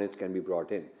components can be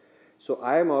brought in. So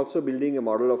I am also building a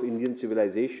model of Indian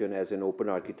civilization as an open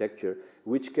architecture,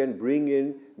 which can bring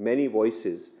in many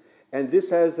voices. And this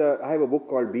has, I have a book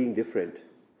called Being Different.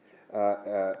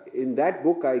 In that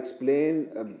book, I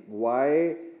explain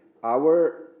why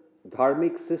our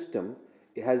dharmic system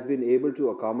has been able to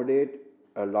accommodate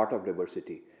a lot of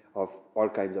diversity of all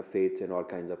kinds of faiths and all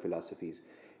kinds of philosophies.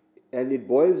 And it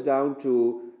boils down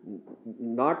to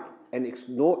not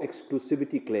no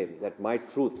exclusivity claim that my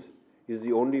truth is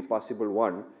the only possible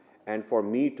one, and for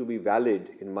me to be valid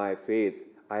in my faith,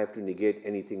 I have to negate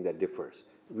anything that differs.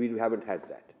 We haven't had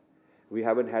that. We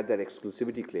haven't had that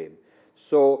exclusivity claim.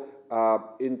 So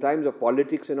in times of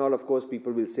politics and all, of course,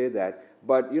 people will say that,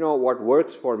 but what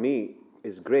works for me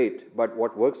is great, but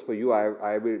what works for you,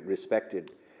 I will respect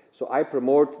it. So I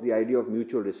promote the idea of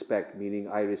mutual respect, meaning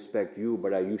I respect you,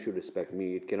 but you should respect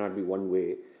me. It cannot be one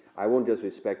way. I won't just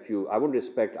respect you. I won't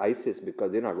respect ISIS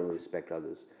because they're not going to respect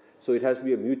others. So it has to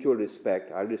be a mutual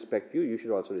respect. I'll respect you, you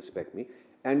should also respect me.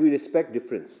 And we respect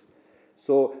difference.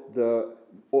 So the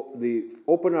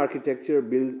open architecture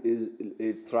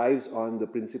it thrives on the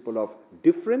principle of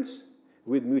difference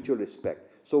with mutual respect.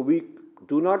 So we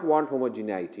do not want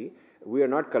homogeneity. We are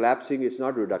not collapsing, it's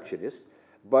not reductionist.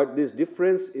 But this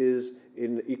difference is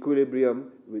in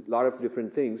equilibrium with a lot of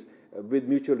different things with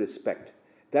mutual respect.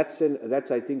 That's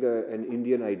I think, an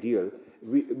Indian ideal.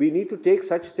 We need to take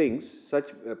such things,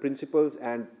 such principles,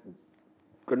 and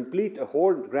complete a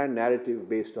whole grand narrative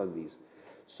based on these.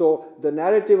 So the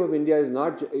narrative of India is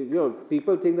not,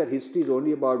 people think that history is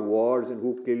only about wars and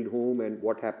who killed whom and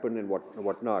what happened and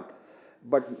what not.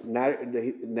 But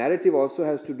the narrative also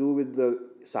has to do with the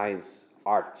science,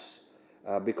 arts.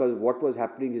 Because what was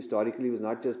happening historically was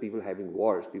not just people having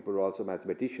wars. People were also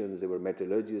mathematicians, they were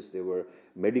metallurgists, there were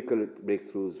medical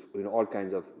breakthroughs, all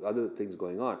kinds of other things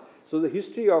going on. So the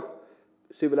history of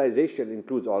civilization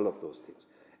includes all of those things.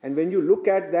 And when you look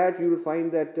at that, you will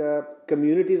find that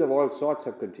communities of all sorts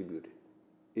have contributed.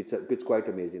 It's quite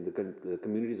amazing. The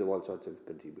communities of all sorts have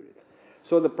contributed.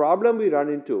 So the problem we run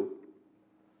into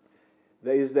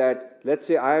is that, let's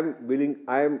say I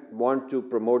want to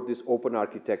promote this open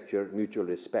architecture, mutual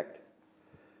respect.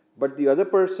 But the other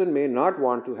person may not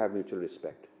want to have mutual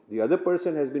respect. The other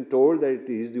person has been told that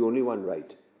he is the only one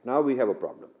right. Now we have a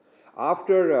problem.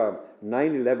 After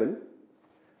 9/11,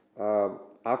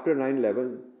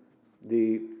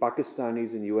 the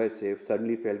Pakistanis in USA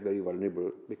suddenly felt very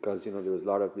vulnerable because there was a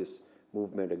lot of this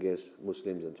movement against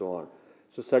Muslims and so on.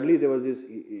 So suddenly there was this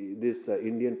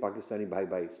Indian-Pakistani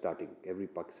bye-bye starting. Every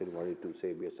Pakistani wanted to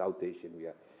say we are South Asian,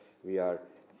 we are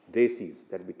Desis.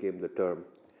 That became the term.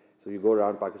 So you go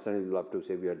around, Pakistanis love to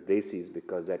say we are Desis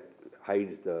because that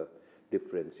hides the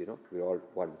difference, we're all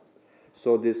one.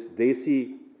 So this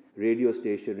Desi radio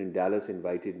station in Dallas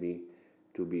invited me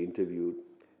to be interviewed,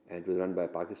 and it was run by a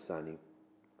Pakistani.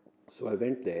 So I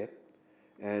went there,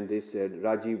 and they said,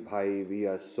 Rajiv Bhai, we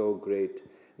are so great.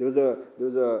 There was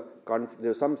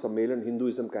some Sammelan,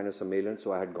 Hinduism kind of Sammelan,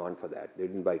 so I had gone for that. They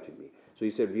invited me. So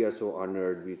he said, we are so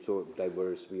honored, we're so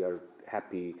diverse, we are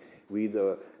happy. We,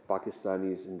 the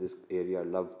Pakistanis in this area,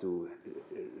 love to,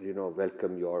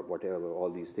 welcome your whatever,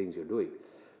 all these things you're doing.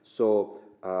 So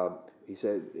he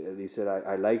said,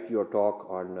 I liked your talk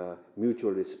on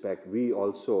mutual respect. We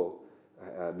also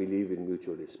believe in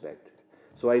mutual respect.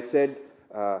 So I said,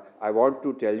 I want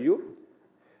to tell you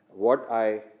what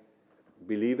I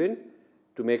believe in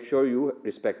to make sure you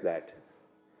respect that.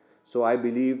 So I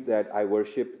believe that I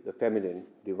worship the feminine,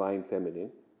 divine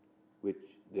feminine, which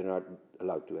they're not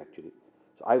allowed to actually.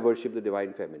 So I worship the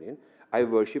divine feminine. I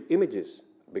worship images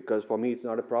because for me it's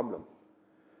not a problem.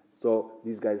 So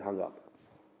these guys hung up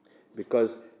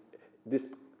because this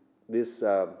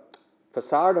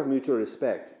facade of mutual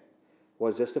respect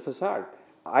was just a facade.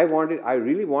 I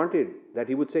really wanted that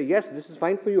he would say, yes, this is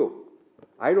fine for you.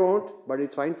 I don't, but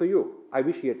it's fine for you. I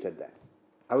wish he had said that.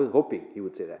 I was hoping he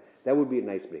would say that. That would be a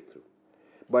nice breakthrough.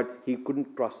 But he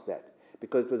couldn't trust that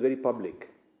because it was very public.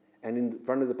 And in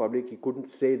front of the public, he couldn't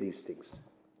say these things.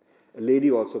 A lady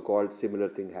also called, similar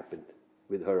thing happened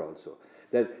with her also.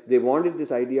 That they wanted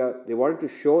this idea, they wanted to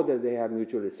show that they have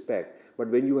mutual respect. But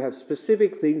when you have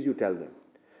specific things, you tell them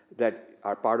that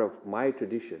are part of my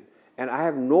tradition. And I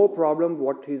have no problem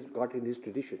what he's got in his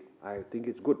tradition. I think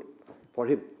it's good for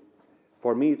him.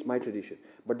 For me, it's my tradition.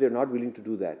 But they're not willing to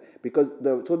do that. Because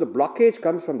so the blockage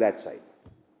comes from that side.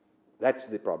 That's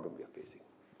the problem we are facing.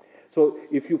 So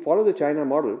if you follow the China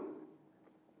model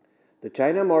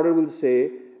will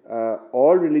say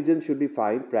all religions should be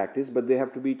fine, practiced, but they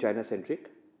have to be China-centric.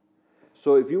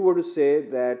 So if you were to say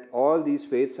that all these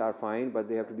faiths are fine, but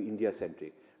they have to be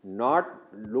India-centric, not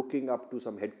looking up to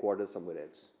some headquarters somewhere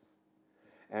else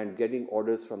and getting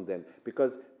orders from them,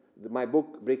 because my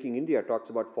book, Breaking India, talks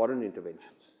about foreign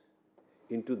interventions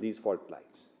into these fault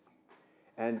lines.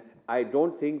 And I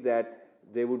don't think that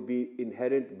there would be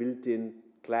inherent built-in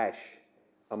clash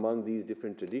among these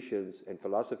different traditions and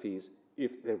philosophies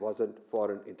if there wasn't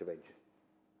foreign intervention.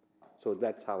 So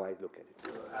that's how I look at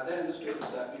it. As I understood,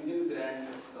 the Indian grand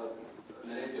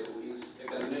narrative is a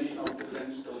combination of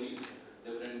different stories,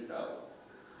 different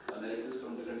narratives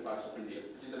from different parts of India,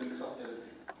 which is a mix of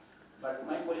everything. But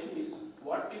my question is,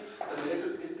 what if the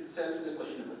narrative itself is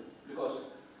questionable?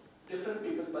 Because different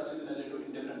people perceive the narrative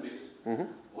in different ways,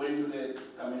 going to their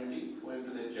community, going to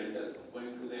their gender,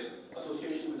 going to their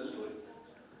association with the story.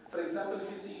 For example, if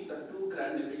you see the two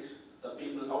grand epics, the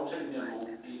people outside India know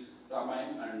is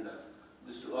Ramayana and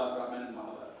these two are Ramayana and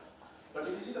Mahabharata. But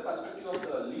if you see the perspective of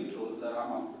the lead role, the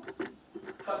Rama,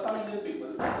 for some Indian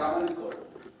people, Rama is God.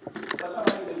 For some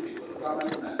Indian people, Rama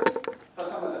is man. For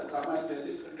some other, Rama is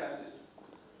racist and casteist.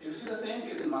 If you see the same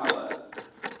case in Mahabharata,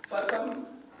 for some,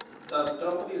 the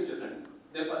Draupadi is different.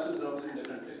 They perceive Draupadi in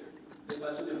different way. They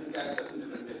perceive different characters in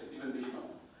different ways, even Bhishma.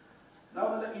 Now,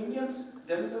 when the Indians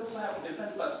themselves have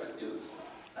different perspectives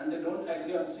and they don't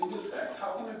agree on a single fact,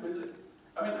 how can we build it?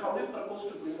 I mean, how do you propose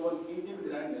to build one Indian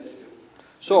grand narrative?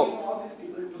 So, bringing all these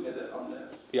people together on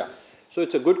that. yeah. So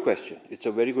it's a good question. It's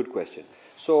a very good question.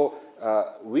 So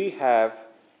we have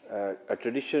a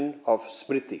tradition of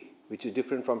Smriti, which is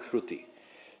different from Shruti.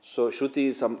 So Shruti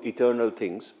is some eternal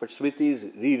things, but Smriti is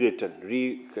rewritten,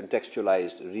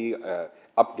 recontextualized,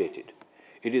 updated.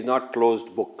 It is not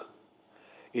closed book.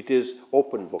 It is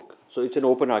open book. So it's an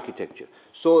open architecture.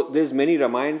 So there's many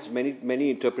Ramayans, many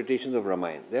interpretations of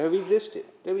Ramayana. They have existed.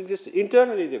 They've existed.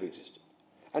 Internally they've existed.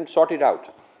 And sorted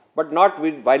out. But not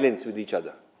with violence with each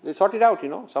other. They sort it out,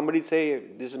 Somebody say,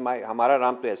 this is Hamara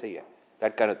Ram to aisa hi hai.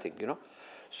 That kind of thing,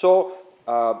 So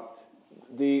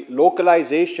the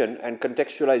localization and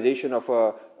contextualization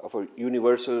of a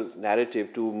universal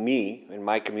narrative to me and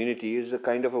my community is a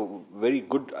kind of a very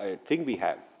good thing we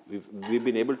have. We've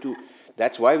been able to.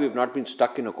 That's why we've not been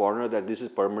stuck in a corner that this is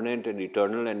permanent and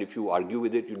eternal, and if you argue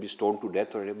with it, you'll be stoned to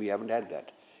death. Or we haven't had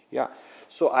that. Yeah.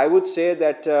 So I would say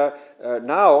that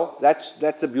now that's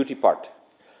the beauty part.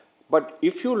 But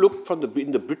if you look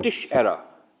in the British era,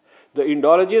 the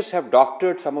Indologists have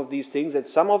doctored some of these things, and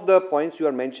some of the points you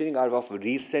are mentioning are of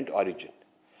recent origin.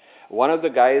 One of the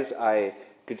guys I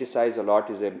criticize a lot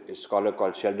is a scholar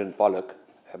called Sheldon Pollock.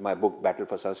 My book, Battle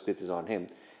for Sanskrit, is on him.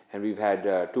 And we've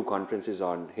had 2 conferences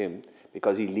on him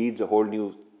because he leads a whole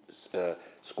new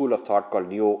school of thought called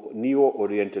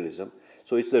Neo-Orientalism.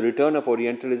 So it's the return of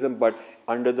Orientalism, but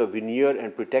under the veneer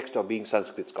and pretext of being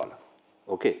Sanskrit scholar.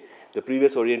 Okay. The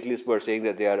previous Orientalists were saying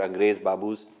that they are Angrez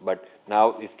Babus, but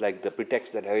now it's like the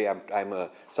pretext that, hey, I'm a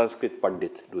Sanskrit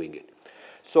Pandit doing it.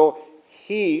 So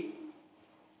he,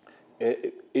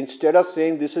 instead of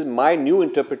saying this is my new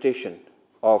interpretation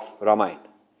of Ramayana,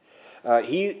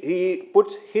 he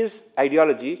puts his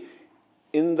ideology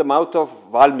in the mouth of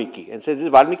Valmiki and says,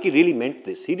 Valmiki really meant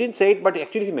this. He didn't say it, but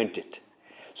actually he meant it.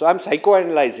 So I'm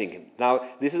psychoanalyzing him. Now,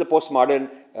 this is a postmodern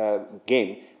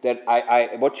game that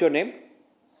what's your name?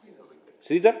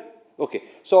 Sridhar? Okay.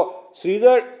 So,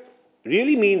 Sridhar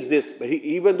really means this, but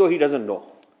even though he doesn't know.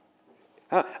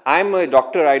 I'm a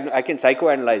doctor, I can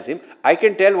psychoanalyze him. I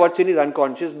can tell what's in his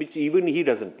unconscious, which even he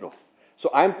doesn't know. So,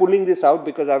 I'm pulling this out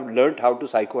because I've learned how to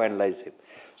psychoanalyze him.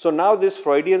 So, now this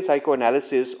Freudian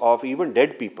psychoanalysis of even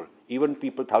dead people, even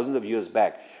people thousands of years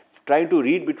back, trying to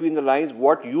read between the lines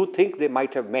what you think they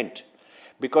might have meant,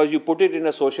 because you put it in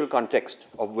a social context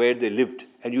of where they lived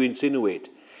and you insinuate.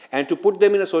 And to put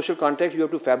them in a social context, you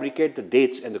have to fabricate the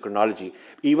dates and the chronology.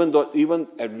 Even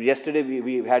yesterday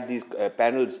we had these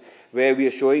panels where we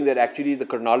are showing that actually the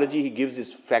chronology he gives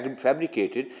is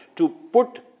fabricated to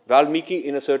put Valmiki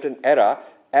in a certain era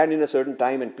and in a certain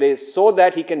time and place so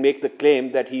that he can make the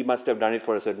claim that he must have done it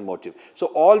for a certain motive. So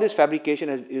all this fabrication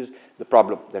is the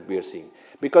problem that we are seeing.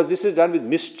 Because this is done with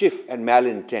mischief and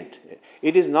malintent.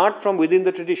 It is not from within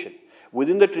the tradition.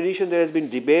 Within the tradition, there has been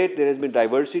debate, there has been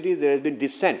diversity, there has been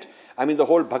dissent. I mean, the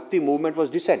whole Bhakti movement was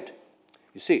dissent,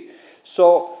 you see.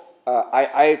 So,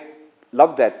 I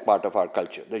love that part of our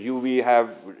culture, that we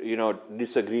have,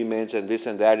 disagreements and this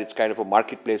and that. It's kind of a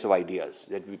marketplace of ideas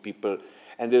that people,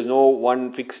 and there's no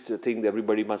one fixed thing that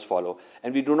everybody must follow.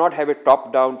 And we do not have a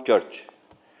top-down church.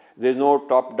 There's no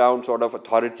top-down sort of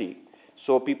authority.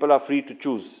 So, people are free to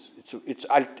choose. It's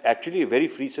actually a very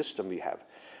free system we have.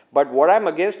 But what I'm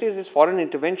against is this foreign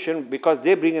intervention, because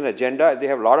they bring an agenda, they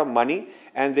have a lot of money,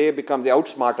 and they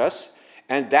outsmart us,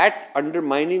 And that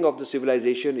undermining of the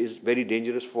civilization is very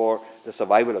dangerous for the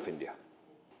survival of India.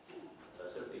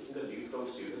 Sir, taking the lead from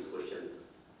Sridhar's question,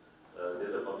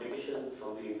 there's a publication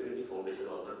from the Infinity Foundation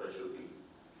authored by Shruti,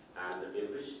 and in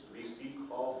which we speak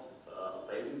of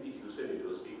uprising the Houston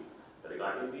University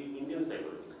regarding the Indian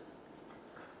psychology.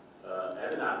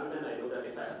 As an admin, I know that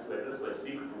if I have to address my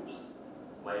Sikh groups,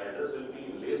 my address will be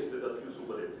laced with a few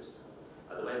superlatives.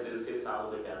 Otherwise, they will say,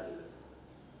 Sahab mein kya hai.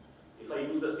 If I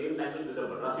use the same language with the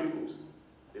Madrasi groups,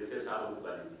 they will say, Sahab mein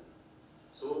kya hai.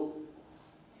 So,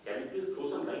 can you please throw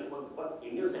some light on what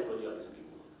Indian psychology are we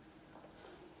speaking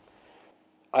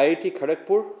of? IIT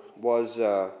Kharagpur was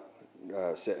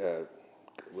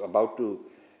about to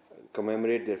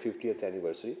commemorate their 50th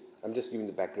anniversary. I'm just giving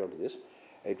the background to this.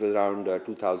 It was around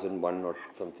 2001 or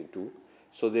something too.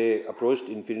 So they approached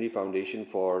Infinity Foundation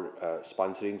for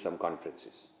sponsoring some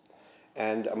conferences.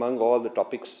 And among all the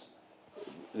topics,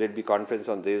 there'd be conference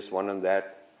on this, one on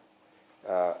that.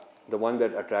 The one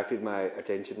that attracted my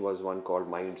attention was one called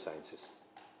Mind Sciences.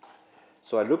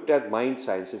 So I looked at Mind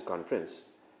Sciences conference,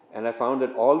 and I found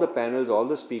that all the panels, all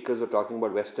the speakers were talking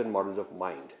about Western models of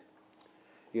mind.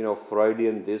 You know,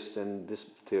 Freudian this and this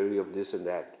theory of this and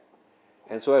that.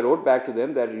 And so I wrote back to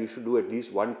them that you should do at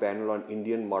least one panel on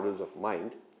Indian models of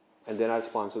mind, and then I'll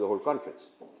sponsor the whole conference.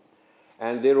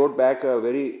 And they wrote back a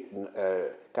very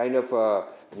kind of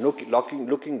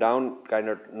looking down, kind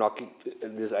of knocking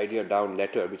this idea down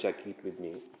letter, which I keep with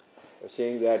me,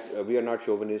 saying that we are not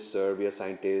chauvinists, sir, we are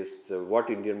scientists, what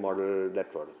Indian model,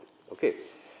 that sort of thing. Okay.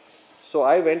 So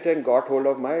I went and got hold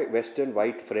of my Western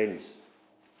white friends,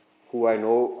 who I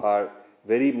know are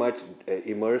very much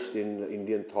immersed in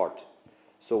Indian thought.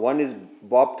 So one is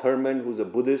Bob Thurman, who's a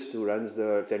Buddhist who runs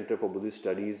the Center for Buddhist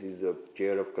Studies. He's the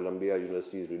chair of Columbia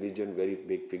University's religion, very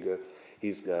big figure.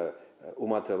 He's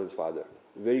Uma Thurman's father.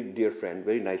 Very dear friend,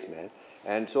 very nice man.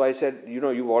 And so I said, you know,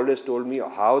 you've always told me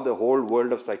how the whole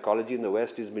world of psychology in the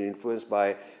West has been influenced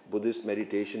by Buddhist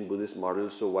meditation, Buddhist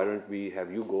models, so why don't we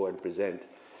have you go and present?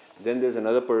 Then there's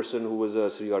another person who was a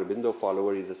Sri Aurobindo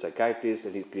follower. He's a psychiatrist,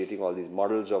 and he's creating all these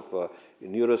models of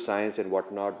neuroscience and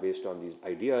whatnot based on these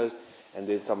ideas. And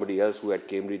there's somebody else who at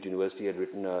Cambridge University had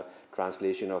written a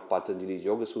translation of Patanjali's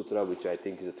Yoga Sutra, which I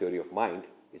think is a theory of mind.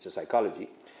 It's a psychology.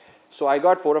 So I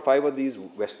got 4 or 5 of these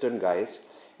Western guys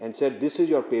and said, this is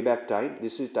your payback time.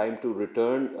 This is time to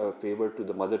return a favor to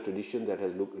the mother tradition that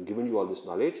has given you all this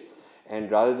knowledge.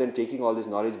 And rather than taking all this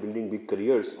knowledge, building big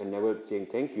careers and never saying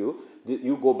thank you,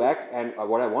 you go back, and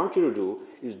what I want you to do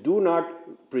is do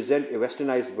not present a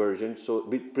westernized version. So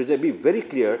be very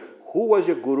clear, who was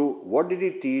your guru, what did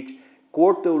he teach,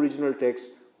 quote the original text,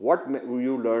 what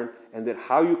you learned, and then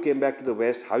how you came back to the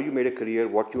West, how you made a career,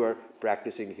 what you are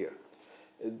practicing here.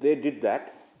 They did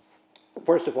that.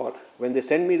 First of all, when they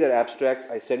sent me their abstracts,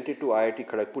 I sent it to IIT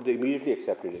Kharagpur. They immediately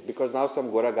accepted it because now some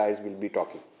Gora guys will be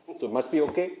talking. So it must be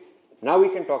okay. Now we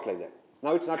can talk like that.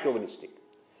 Now it's not chauvinistic.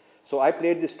 So I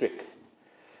played this trick.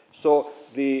 So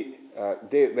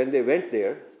when they went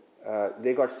there,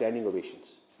 they got standing ovations.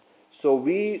 So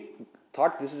we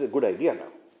thought this is a good idea now.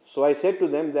 So I said to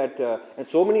them that, and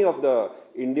so many of the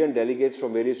Indian delegates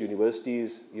from various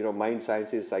universities, you know, mind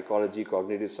sciences, psychology,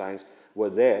 cognitive science, were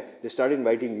there. They started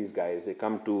inviting these guys. They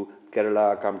come to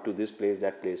Kerala, come to this place,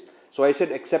 that place. So I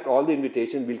said, accept all the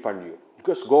invitations, we'll fund you.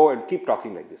 Just go and keep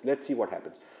talking like this. Let's see what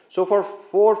happens. So for 4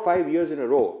 or 5 years in a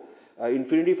row,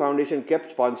 Infinity Foundation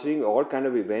kept sponsoring all kind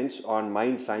of events on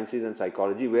mind sciences and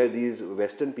psychology where these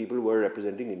Western people were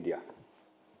representing India.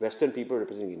 Western people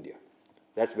representing India.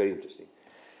 That's very interesting.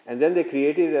 And then they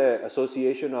created an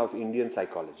association of Indian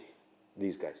psychology,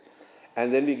 these guys.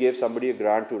 And then we gave somebody a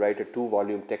grant to write a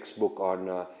 2-volume textbook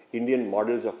on Indian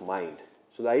models of mind.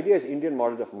 So the idea is Indian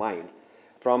models of mind,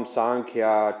 from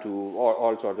Sankhya to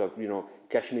all sorts of, you know,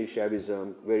 Kashmir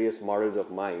Shaivism, various models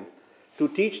of mind, to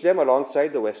teach them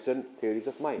alongside the Western theories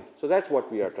of mind. So that's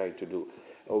what we are trying to do.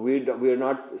 We are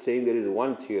not saying there is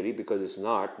one theory, because it's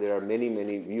not. There are many,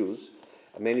 many views,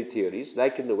 many theories.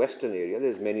 Like in the Western area,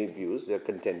 there's many views. They're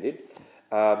contended.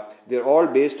 They're all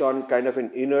based on kind of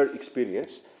an inner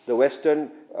experience. The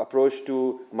Western approach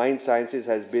to mind sciences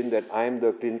has been that I am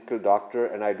the clinical doctor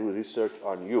and I do research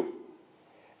on you.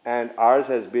 And ours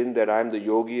has been that I'm the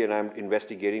yogi and I'm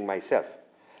investigating myself.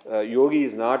 Yogi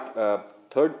is not a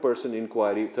third-person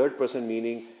inquiry, third person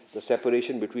meaning the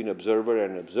separation between observer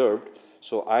and observed.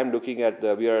 So I'm looking at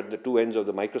we are at the 2 ends of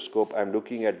the microscope. I'm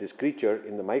looking at this creature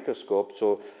in the microscope.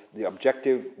 So the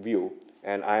objective view,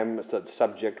 and I'm the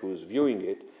subject who's viewing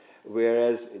it.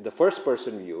 Whereas the first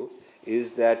person view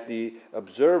is that the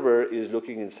observer is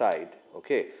looking inside.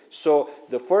 Okay, so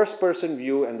the first person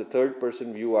view and the third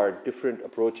person view are different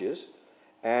approaches,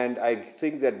 and I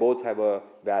think that both have a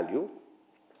value.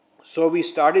 So we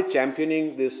started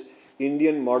championing this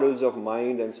Indian models of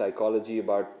mind and psychology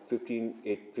about 15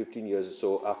 years or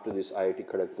so after this IIT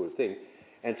Kharagpur thing.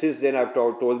 And since then I've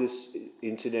told this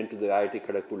incident to the IIT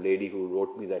Kharagpur lady who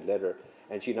wrote me that letter,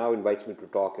 and she now invites me to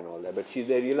talk and all that. But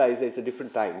they realize that it's a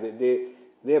different time.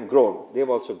 They have grown. They have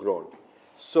also grown.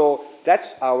 So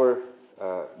that's our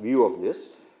view of this.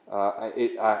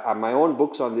 My own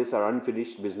books on this are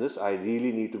unfinished business. I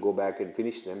really need to go back and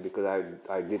finish them because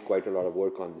I did quite a lot of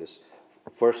work on this.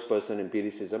 First person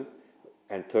empiricism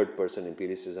and third person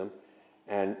empiricism.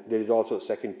 And there is also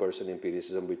second person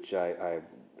empiricism, which I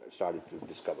started to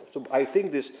discover. So I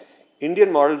think this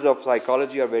Indian models of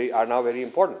psychology are now very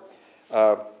important.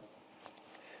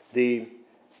 The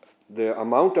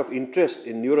amount of interest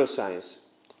in neuroscience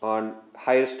on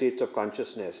higher states of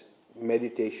consciousness,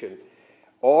 meditation,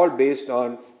 all based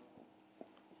on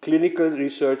clinical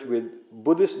research with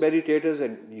Buddhist meditators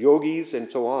and yogis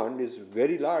and so on, is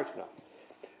very large now.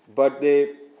 But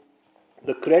the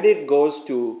credit goes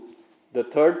to the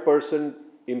third person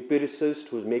empiricist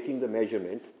who's making the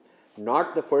measurement,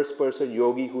 not the first person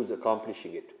yogi who's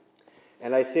accomplishing it.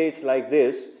 And I say it's like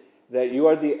this, that you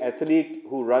are the athlete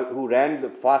who ran the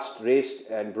fast race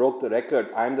and broke the record.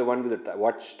 I'm the one with the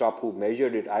watch stop who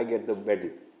measured it. I get the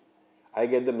medal. I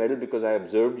get the medal because I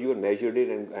observed you and measured it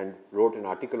and wrote an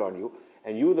article on you.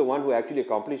 And you, the one who actually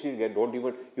accomplished it,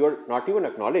 you're not even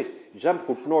acknowledged. Some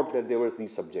footnote that there were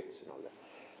these subjects and all that.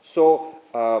 So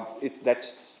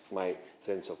that's my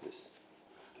sense of this.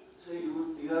 So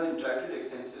you have interacted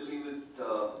extensively with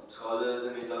scholars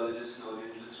and Indologists and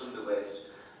Orientalists from the West.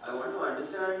 I want to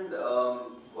understand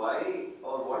why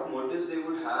or what motives they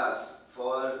would have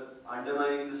for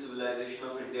undermining the civilization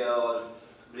of India or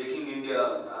breaking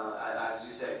India, as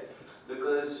you said.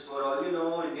 Because for all you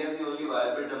know, India is the only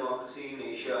viable democracy in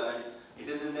Asia, and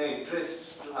it is in their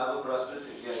interest to have a prosperous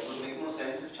India. It would make more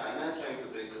sense if China is trying to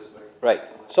break us. Right.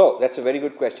 So that's a very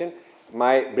good question.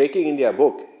 My Breaking India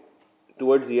book,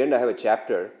 towards the end I have a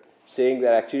chapter saying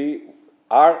that actually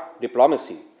our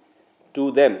diplomacy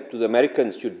to them, to the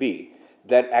Americans, should be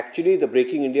that actually the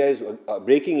Breaking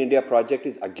India project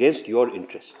is against your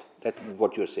interest. That's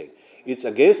what you're saying. It's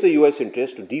against the US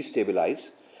interest to destabilize,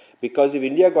 because if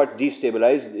India got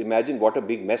destabilized, imagine what a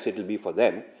big mess it will be for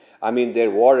them. I mean, their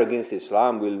war against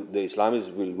Islam the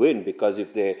Islamists will win, because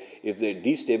if they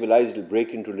destabilize, it will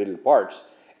break into little parts.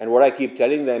 And what I keep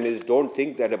telling them is, don't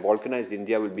think that a Balkanized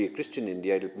India will be a Christian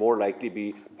India. It will more likely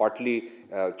be partly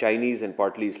Chinese and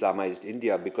partly Islamized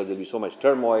India, because there will be so much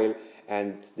turmoil,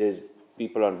 and there's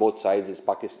people on both sides. There's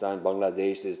Pakistan,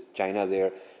 Bangladesh, there's China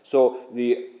there. So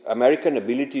the American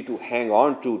ability to hang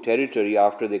on to territory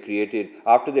after they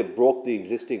broke the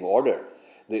existing order,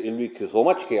 there will be so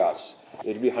much chaos.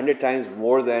 It will be 100 times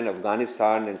more than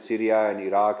Afghanistan and Syria and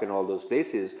Iraq and all those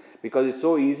places, because it's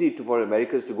so easy for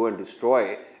Americans to go and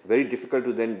destroy, very difficult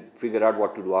to then figure out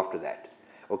what to do after that.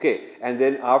 Okay, and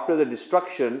then after the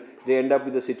destruction, they end up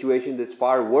with a situation that's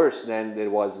far worse than there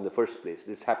was in the first place.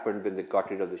 This happened when they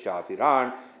got rid of the Shah of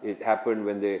Iran. It happened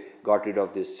when they got rid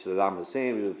of this Saddam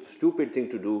Hussein. It was a stupid thing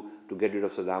to do to get rid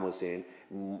of Saddam Hussein.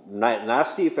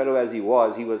 Nasty fellow as he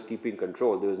was keeping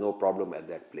control. There was no problem at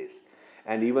that place.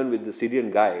 And even with the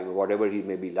Syrian guy, whatever he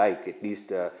may be like, at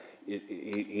least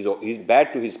he's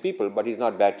bad to his people, but he's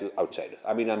not bad to outsiders.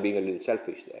 I mean, I'm being a little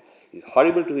selfish there. He's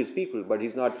horrible to his people, but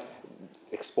he's not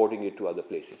exporting it to other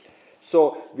places.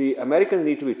 So the Americans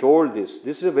need to be told this.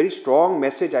 This is a very strong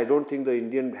message I don't think the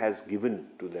Indian has given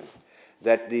to them.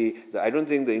 That I don't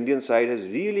think the Indian side has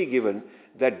really given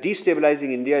that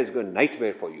destabilizing India is a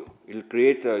nightmare for you. It will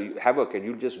create havoc, and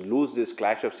you'll just lose this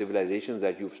clash of civilizations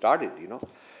that you've started,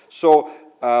 So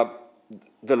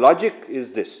the logic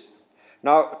is this.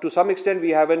 Now, to some extent,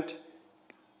 we haven't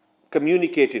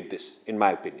communicated this, in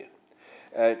my opinion.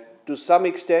 To some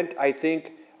extent, I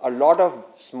think a lot of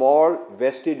small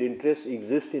vested interests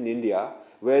exist in India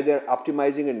where they're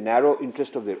optimizing a narrow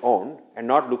interest of their own and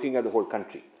not looking at the whole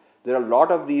country. There are a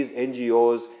lot of these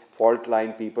NGOs, fault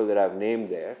line people that I've named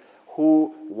there,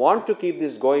 who want to keep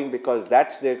this going because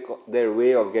that's their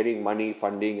way of getting money,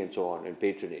 funding, and so on, and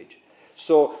patronage.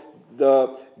 So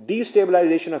the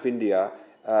destabilization of India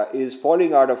is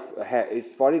falling out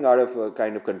of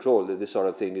kind of control. This sort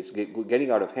of thing, it's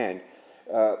getting out of hand.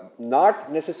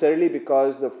 Not necessarily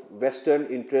because the Western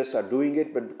interests are doing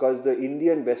it, but because the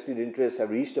Indian vested interests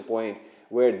have reached a point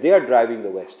where they are driving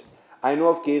the West. I know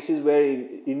of cases where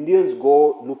Indians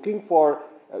go looking for,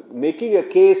 making a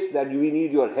case that we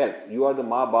need your help. You are the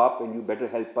Ma-Baap and you better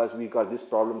help us. We got this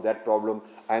problem, that problem.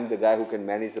 I'm the guy who can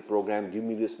manage the program. Give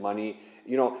me this money.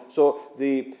 So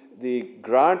the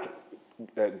grant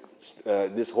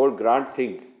this whole grant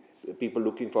thing, people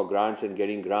looking for grants and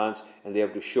getting grants, and they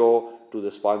have to show to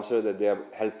the sponsor that they are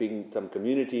helping some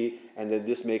community, and then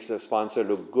this makes the sponsor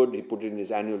look good. He put in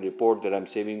his annual report that I'm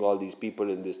saving all these people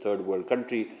in this third world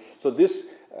country. So this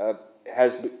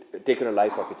has taken a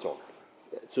life of its own,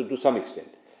 so to some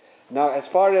extent. Now, as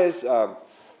far as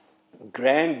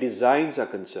grand designs are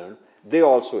concerned, they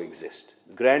also exist.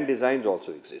 Grand designs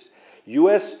also exist.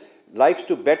 US likes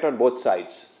to bet on both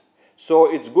sides.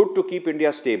 So it's good to keep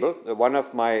India stable. One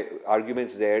of my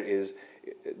arguments there is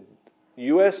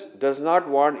US does not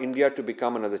want India to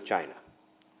become another China.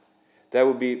 That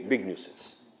would be big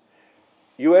nuisance.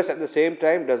 US at the same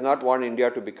time does not want India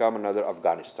to become another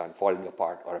Afghanistan falling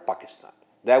apart or a Pakistan.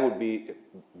 That would be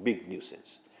a big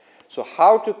nuisance. So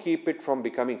how to keep it from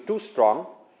becoming too strong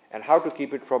and how to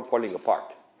keep it from falling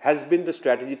apart has been the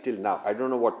strategy till now. I don't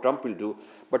know what Trump will do,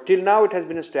 but till now it has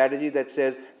been a strategy that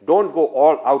says don't go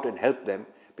all out and help them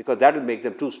because that will make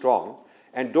them too strong,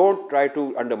 and don't try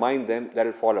to undermine them, that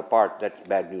will fall apart. That's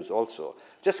bad news also.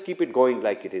 Just keep it going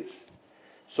like it is.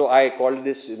 So I call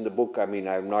this in the book, I mean,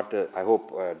 I'm not, I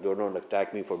hope don't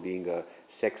attack me for being a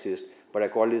sexist, but I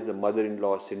call this the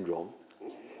mother-in-law syndrome,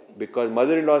 because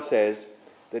mother-in-law says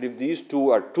that if these two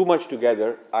are too much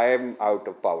together, I am out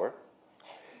of power.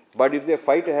 But if they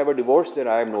fight to have a divorce, then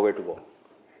I have nowhere to go.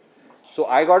 So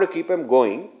I got to keep them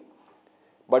going.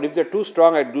 But if they're too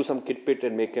strong, I do some kit-pit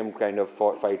and make them kind of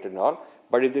fight and all.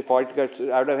 But if they fight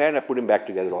out of hand, I put them back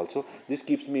together also. This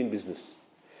keeps me in business.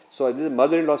 So this is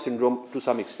mother-in-law syndrome to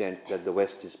some extent that the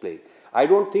West is playing. I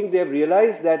don't think they have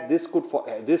realized that this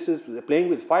is playing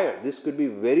with fire. This could be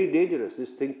very dangerous.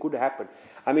 This thing could happen.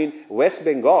 I mean, West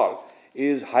Bengal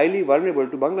is highly vulnerable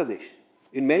to Bangladesh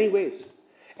in many ways.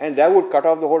 And that would cut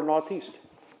off the whole northeast.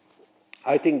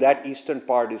 I think that eastern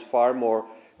part is far more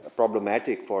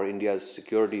problematic for India's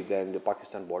security than the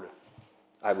Pakistan border,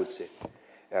 I would say.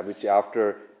 Which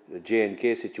after the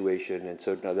J&K situation and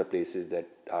certain other places that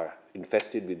are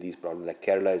infested with these problems, like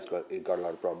Kerala has got a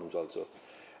lot of problems also.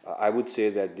 I would say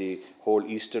that the whole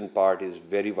eastern part is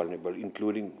very vulnerable,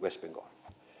 including West Bengal.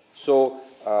 So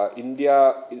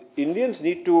Indians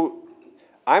need to,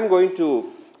 I'm going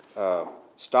to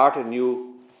start a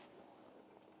new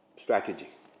strategy.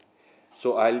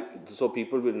 So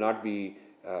people will not be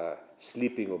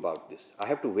sleeping about this. I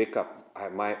have to wake up.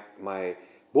 My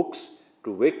books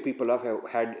to wake people up have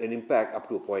had an impact up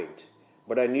to a point,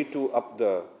 but I need to up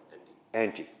the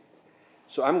ante.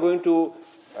 So I'm going to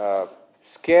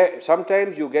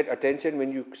sometimes you get attention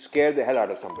when you scare the hell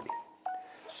out of somebody.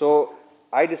 So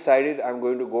I decided I'm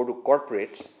going to go to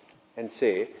corporates and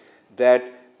say that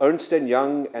Ernst &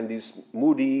 Young and these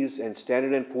Moody's and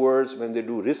Standard & Poor's, when they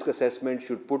do risk assessment,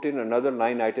 should put in another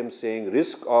line item saying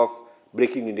risk of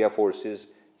breaking India forces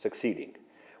succeeding.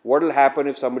 What will happen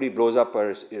if somebody blows up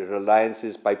a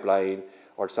Reliance's pipeline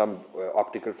or some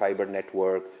optical fiber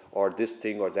network or this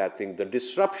thing or that thing? The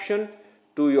disruption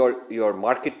to your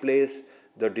marketplace,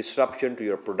 the disruption to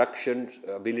your production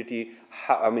ability,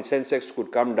 I mean, Sensex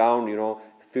could come down,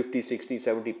 50, 60,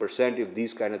 70% if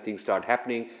these kind of things start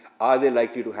happening. Are they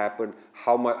likely to happen?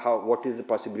 What is the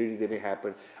possibility they may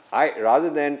happen? Rather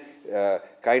than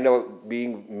kind of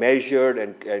being measured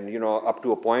and up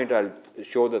to a point, I'll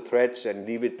show the threats and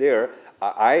leave it there.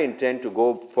 I intend to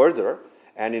go further,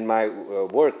 and in my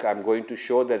work, I'm going to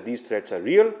show that these threats are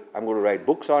real. I'm going to write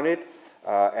books on it,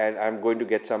 and I'm going to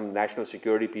get some national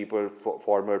security people,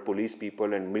 former police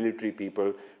people, and military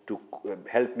people to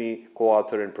help me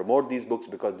co-author and promote these books,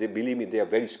 because they believe me, they are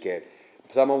very scared.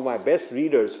 Some of my best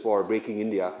readers for Breaking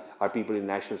India are people in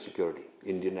national security,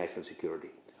 Indian national security.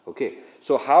 Okay,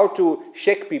 so how to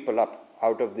shake people up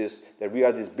out of this, that we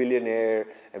are this billionaire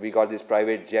and we got this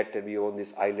private jet and we own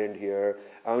this island here.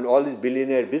 I mean, all this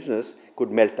billionaire business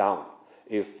could melt down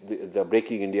if the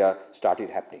Breaking India started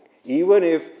happening. Even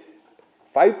if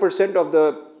 5% of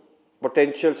the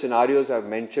potential scenarios I've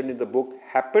mentioned in the book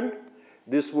happened,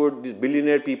 these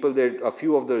billionaire people, a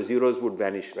few of the zeros would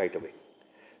vanish right away.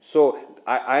 So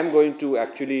I'm going to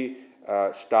actually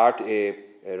start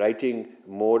writing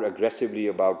more aggressively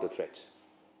about the threats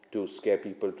to scare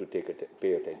people to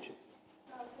pay attention.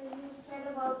 So you said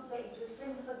about the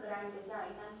existence of a grand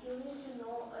design. I'm curious to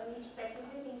know any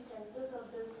specific instances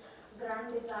of this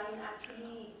grand design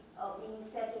actually being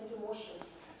set into motion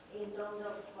in terms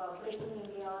of breaking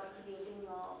India or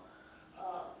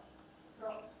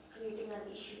creating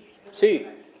an issue.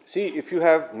 See, if you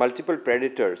have multiple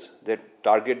predators that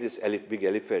target this big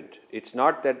elephant, it's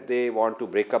not that they want to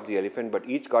break up the elephant, but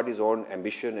each got his own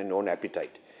ambition and own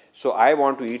appetite. So I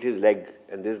want to eat his leg,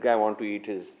 and this guy want to eat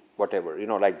his whatever,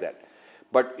 like that.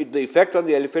 But the effect on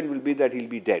the elephant will be that he'll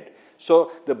be dead.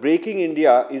 So the breaking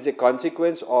India is a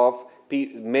consequence of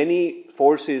many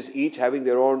forces each having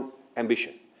their own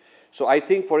ambition. So I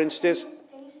think, for instance,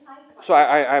 so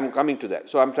I'm coming to that.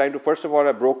 So I'm trying to, first of all,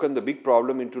 I've broken the big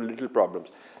problem into little problems.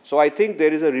 So I think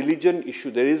there is a religion issue.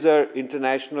 There is a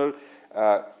international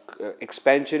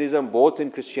expansionism both in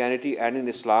Christianity and in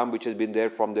Islam, which has been there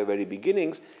from their very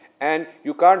beginnings. And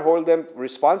you can't hold them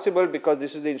responsible because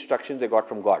this is the instructions they got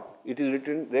from God. It is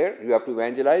written there, you have to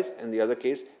evangelize. In the other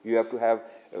case, you have to have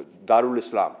Darul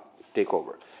Islam take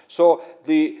over. So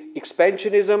the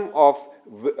expansionism of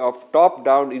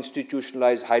top-down,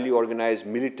 institutionalized, highly organized,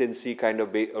 militancy kind of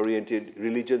oriented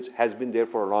religions has been there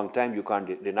for a long time. You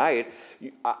can't deny it.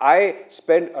 I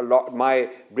spent a lot, my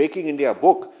Breaking India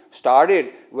book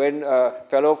started when a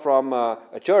fellow from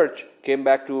a church came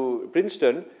back to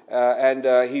Princeton, and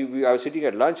I was sitting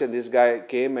at lunch, and this guy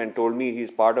came and told me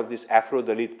he's part of this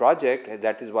Afro-Dalit project, and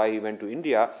that is why he went to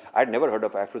India. I'd never heard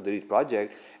of Afro-Dalit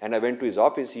project, and I went to his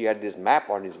office. He had this map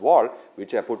on his wall,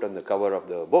 which I put on the cover of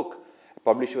the book. The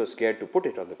publisher was scared to put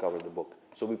it on the cover of the book.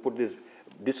 So we put this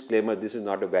disclaimer, this is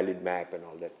not a valid map and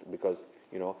all that, because,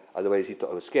 otherwise he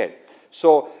was scared.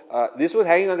 So this was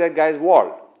hanging on that guy's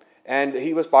wall, and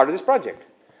he was part of this project.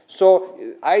 So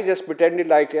I just pretended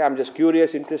like I'm just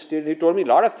curious, interested. He told me a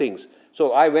lot of things.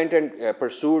 So I went and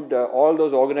pursued all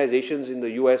those organizations in the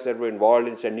US that were involved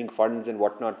in sending funds and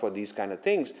whatnot for these kind of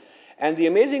things. And the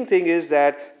amazing thing is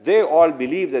that they all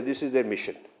believe that this is their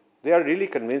mission. They are really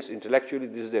convinced intellectually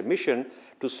this is their mission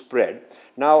to spread.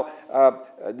 Now,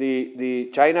 the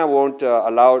China won't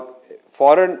allow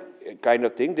foreign kind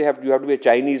of thing. You have to be a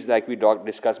Chinese, like we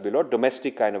discussed below,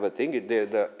 domestic kind of a thing.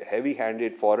 The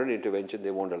heavy-handed foreign intervention they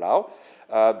won't allow.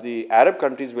 The Arab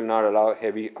countries will not allow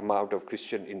heavy amount of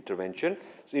Christian intervention.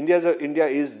 So India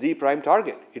is the prime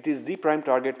target. It is the prime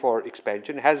target for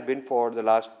expansion, has been for the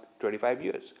last 25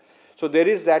 years. So there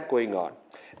is that going on.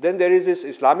 Then there is this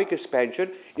Islamic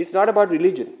expansion. It's not about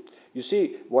religion. You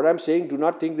see, what I'm saying, do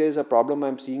not think there is a problem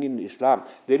I'm seeing in Islam.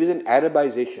 There is an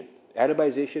Arabization.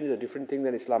 Arabization is a different thing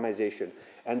than Islamization.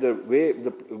 And the way,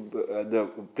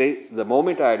 the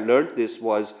moment I learned this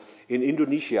was in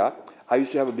Indonesia. I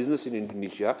used to have a business in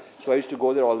Indonesia, so I used to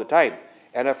go there all the time.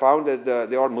 And I found that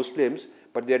they are Muslims,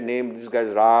 but they're named, this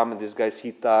guy's Ram, and this guy's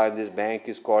Sita, and this bank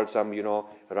is called some,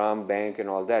 Ram Bank and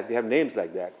all that. They have names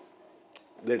like that.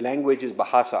 Their language is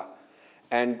Bahasa.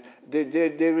 And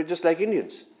they were just like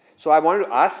Indians. So I wanted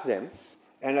to ask them,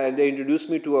 and they introduced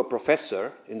me to a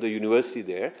professor in the university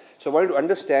there. So I wanted to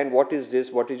understand what is this,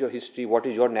 what is your history, what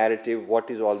is your narrative, what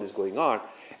is all this going on.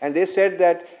 And they said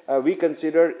that we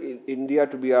consider India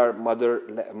to be our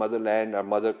motherland, our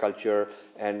mother culture,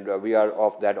 and we are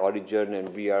of that origin,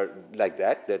 and we are like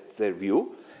that. That's their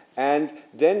view. And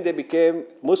then they became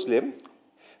Muslim,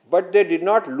 but they did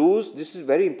not lose, this is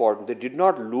very important, they did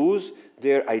not lose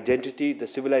their identity, the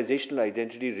civilizational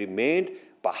identity remained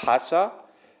Bahasa,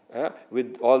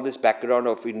 with all this background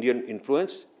of Indian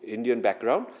influence, Indian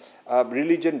background,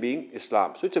 religion being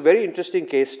Islam. So it's a very interesting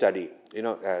case study,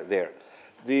 there.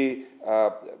 The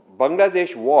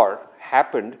Bangladesh war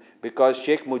happened because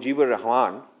Sheikh Mujibur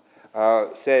Rahman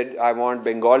said, I want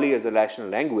Bengali as the national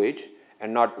language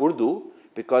and not Urdu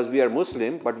because we are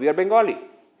Muslim, but we are Bengali.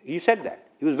 He said that.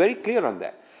 He was very clear on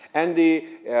that. And the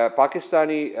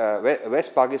Pakistani,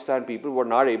 West Pakistan people were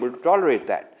not able to tolerate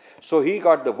that. So he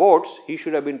got the votes. He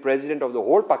should have been president of the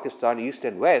whole Pakistan, East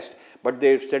and West, but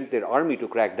they sent their army to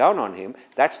crack down on him.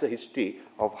 That's the history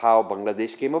of how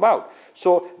Bangladesh came about.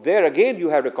 So there again you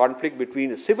have a conflict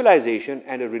between a civilization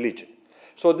and a religion.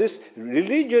 So this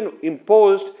religion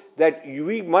imposed that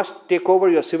we must take over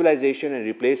your civilization and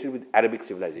replace it with Arabic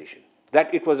civilization.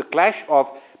 That it was a clash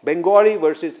of Bengali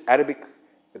versus Arabic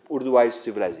Urduized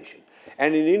civilization.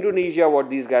 And in Indonesia, what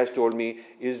these guys told me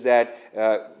is that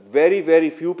very, very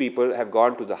few people have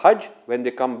gone to the Hajj. When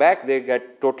they come back, they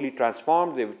get totally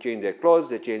transformed. They change their clothes,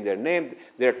 they change their name.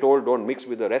 They are told, don't mix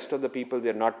with the rest of the people. They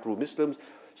are not true Muslims.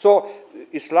 So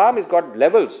Islam has got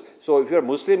levels. So if you're a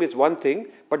Muslim, it's one thing.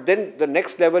 But then the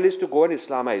next level is to go and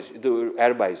Islamize, to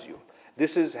Arabize you.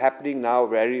 This is happening now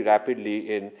very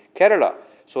rapidly in Kerala.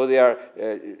 So they are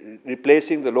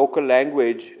replacing the local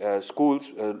language schools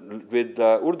with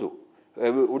Urdu.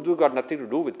 Urdu got nothing to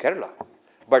do with Kerala.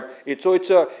 But it's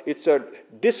a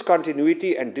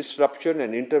discontinuity and disruption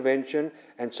and intervention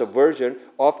and subversion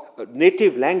of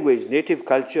native language, native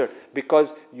culture, because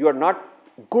you are not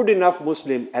good enough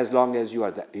Muslim as long as you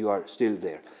are still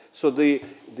there. So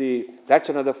that's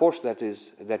another force that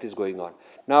is going on.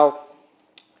 Now,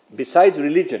 besides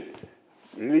religion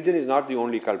is not the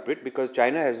only culprit because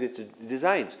China has its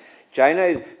designs. China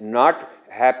is not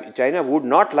happy. China would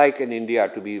not like an India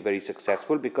to be very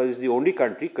successful because it's the only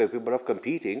country capable of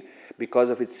competing because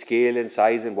of its scale and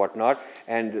size and whatnot,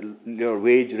 and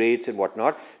wage rates and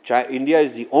whatnot. India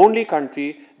is the only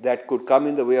country that could come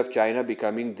in the way of China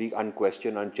becoming the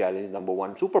unquestioned, unchallenged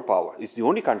 #1 superpower. It's the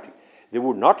only country. They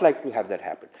would not like to have that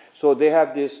happen. So they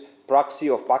have this proxy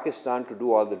of Pakistan to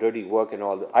do all the dirty work and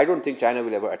all the. I don't think China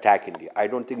will ever attack India. I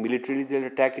don't think militarily they'll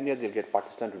attack India. They'll get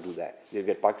Pakistan to do that. They'll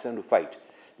get Pakistan to fight.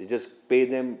 They just pay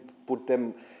them, put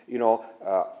them,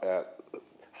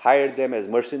 hire them as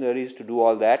mercenaries to do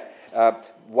all that.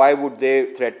 Why would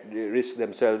they risk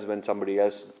themselves when somebody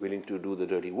else is willing to do the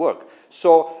dirty work?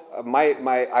 So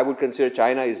I would consider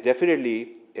China is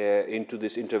definitely into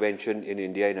this intervention in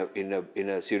India in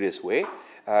a serious way,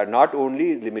 not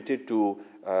only limited to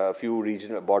a few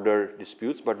regional border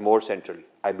disputes, but more centrally.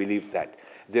 I believe that.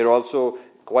 They're also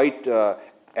quite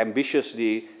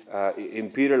ambitiously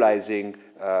imperializing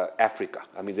Africa.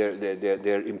 I mean,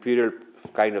 their imperial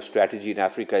kind of strategy in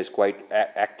Africa is quite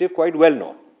active, quite well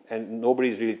known, and nobody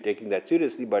is really taking that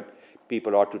seriously, but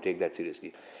people ought to take that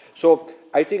seriously. So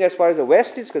I think as far as the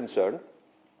West is concerned,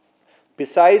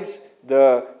 besides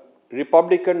the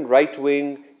Republican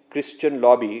right-wing Christian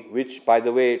lobby, which, by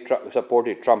the way,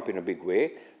 supported Trump in a big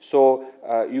way, so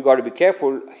you got to be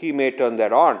careful. He may turn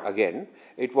that on again.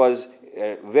 It was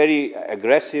very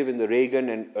aggressive in the Reagan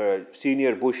and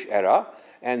senior Bush era,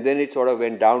 and then it sort of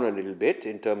went down a little bit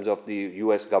in terms of the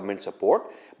U.S. government support.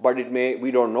 But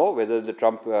we don't know whether the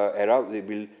Trump era they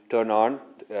will turn on,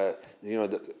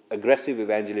 the aggressive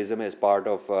evangelism as part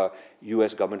of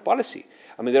U.S. government policy.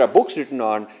 I mean, there are books written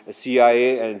on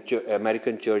CIA and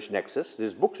American Church Nexus.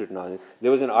 There's books written on it. There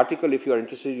was an article, if you are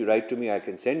interested, you write to me, I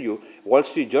can send you. Wall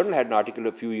Street Journal had an article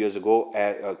a few years ago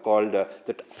called,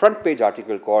 the front page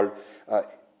article called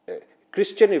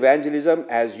Christian Evangelism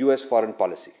as U.S. Foreign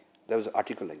Policy. There was an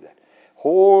article like that.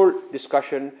 Whole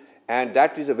discussion, and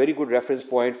that is a very good reference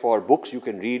point for books you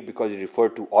can read because you refer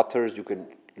to authors. You can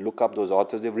look up those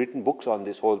authors. They've written books on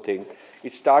this whole thing.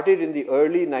 It started in the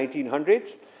early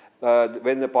 1900s.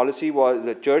 When the policy was,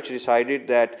 the church decided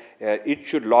that it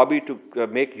should lobby to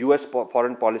make U.S.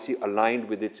 foreign policy aligned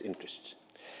with its interests.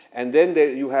 And then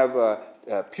there you have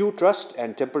Pew Trust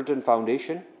and Templeton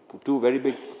Foundation, two very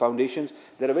big foundations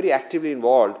that are very actively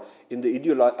involved in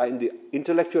the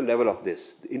intellectual level of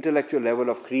this, the intellectual level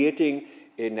of creating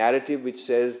a narrative which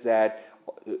says that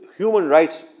human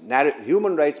rights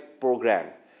program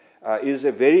is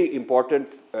a very important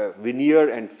veneer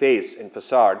and face and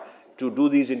facade to do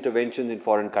these interventions in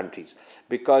foreign countries,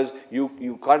 because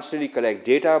you constantly collect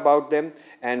data about them,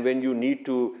 and when you need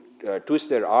to twist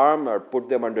their arm or put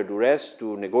them under duress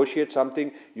to negotiate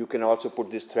something, you can also put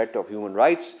this threat of human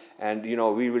rights, and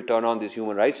we will turn on this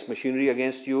human rights machinery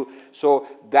against you. So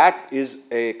that is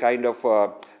a kind of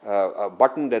a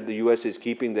button that the US is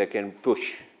keeping that can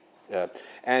push.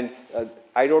 And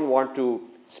I don't want to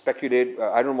speculate,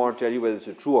 I don't want to tell you whether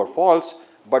it's true or false,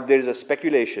 but there is a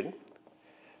speculation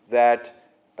that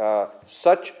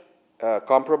such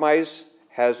compromise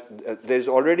there is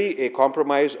already a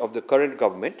compromise of the current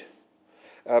government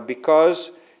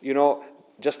because,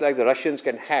 just like the Russians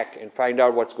can hack and find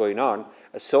out what's going on,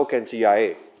 so can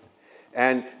CIA.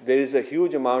 And there is a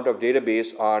huge amount of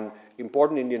database on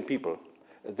important Indian people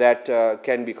that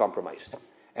can be compromised.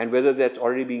 And whether that's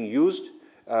already being used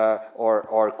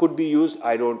or could be used,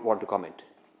 I don't want to comment.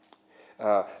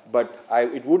 But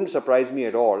it wouldn't surprise me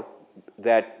at all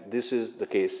that this is the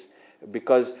case,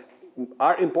 because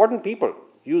our important people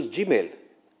use Gmail.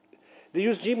 They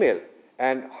use Gmail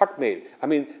and Hotmail. I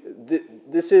mean,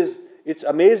 it's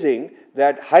amazing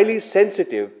that highly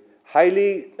sensitive,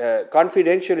 highly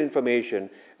confidential information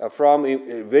from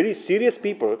very serious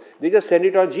people, they just send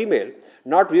it on Gmail,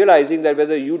 not realizing that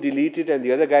whether you delete it and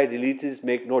the other guy deletes it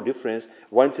make no difference.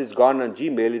 Once it's gone on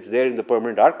Gmail, it's there in the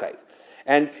permanent archive.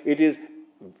 And it is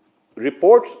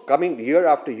reports coming year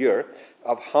after year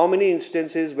of how many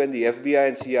instances when the FBI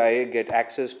and CIA get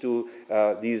access to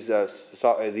these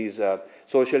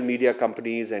social media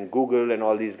companies and Google and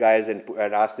all these guys and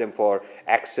ask them for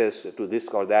access to this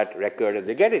or that record, and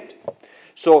they get it.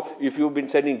 So if you've been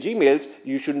sending Gmails,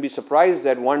 you shouldn't be surprised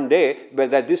that one day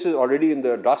that this is already in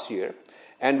the dossier,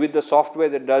 and with the software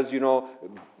that does,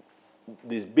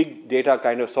 this big data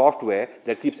kind of software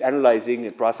that keeps analyzing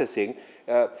and processing,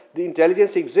 the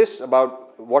intelligence exists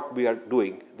about what we are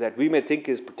doing that we may think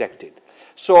is protected.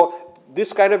 So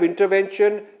this kind of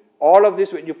intervention, all of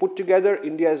this, when you put together,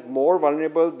 India is more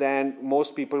vulnerable than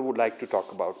most people would like to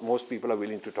talk about, most people are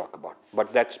willing to talk about.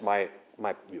 But that's my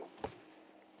view.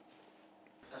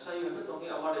 So you have been talking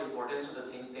about the importance of the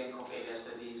think tank of area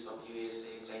studies of USA,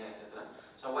 China, etc.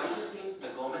 So why do you think the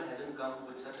government hasn't come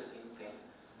with such a think tank?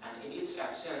 And in its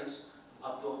absence,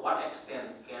 up to what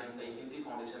extent can the Infinity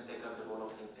Foundation take up the role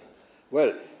of think tank?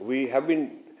 Well, we have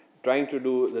been trying to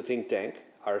do the think tank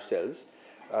ourselves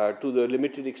to the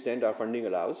limited extent our funding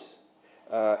allows.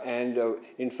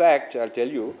 In fact, I'll tell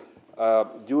you,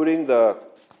 during the,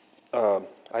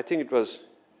 I think it was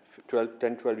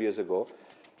 10, 12 years ago,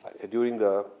 during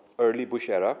the early Bush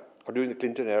era, or during the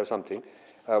Clinton era or something,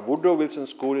 Woodrow Wilson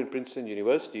School in Princeton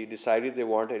University decided they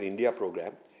want an India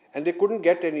program, and they couldn't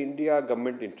get an India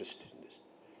government interest in this.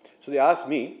 So they asked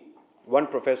me, one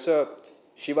professor,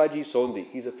 Shivaji Sondhi,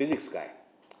 he's a physics guy.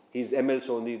 He's M.L.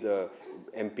 Sondhi, the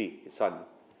MP, his son.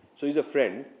 So he's a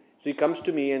friend. So he comes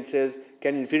to me and says,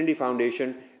 can Infinity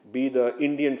Foundation be the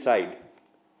Indian side?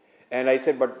 And I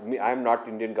said, but I'm not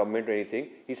Indian government or anything.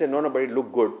 He said, no, but it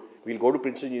look good. We'll go to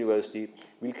Princeton University.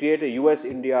 We'll create a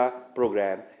US-India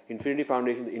program, Infinity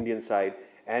Foundation, the Indian side,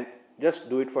 and just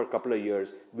do it for a couple of years.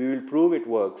 We will prove it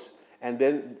works. And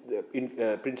then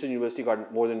Princeton University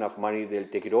got more than enough money, they'll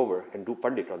take it over and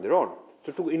fund it on their own.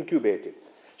 So to incubate it.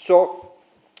 So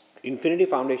Infinity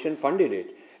Foundation funded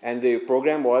it. And the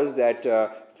program was that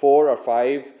 4 or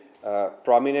 5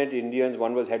 prominent Indians,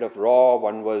 one was head of RAW,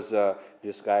 one was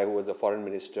this guy who was the foreign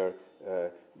minister,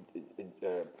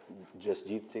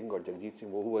 Jasjit Singh or Jagjit Singh,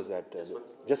 who was that?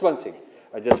 Jaswant Singh.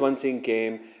 Jaswant Singh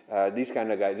came, these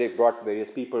kind of guys. They brought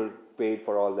various people, paid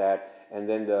for all that, and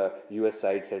then the US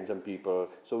side sent some people.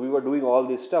 So we were doing all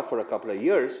this stuff for a couple of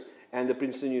years, and the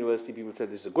Princeton University people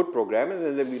said this is a good program,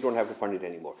 and then we don't have to fund it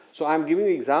anymore. So I'm giving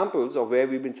you examples of where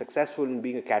we've been successful in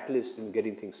being a catalyst in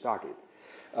getting things started.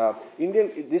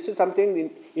 This is something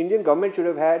the Indian government should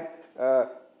have had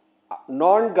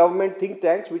non-government think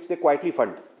tanks which they quietly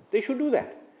fund. They should do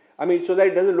that. I mean, so that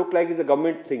it doesn't look like it's a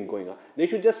government thing going on. They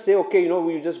should just say, okay,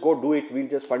 we'll just go do it, we'll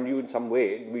just fund you in some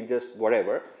way, we'll just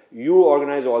whatever. You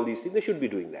organize all these things, they should be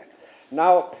doing that.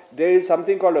 Now, there is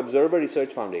something called Observer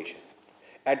Research Foundation.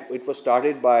 It was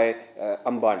started by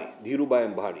Ambani,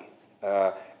 Dhirubhai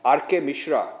Ambani. R.K.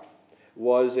 Mishra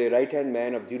was a right-hand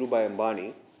man of Dhirubhai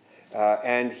Ambani,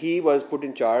 and he was put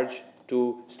in charge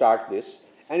to start this,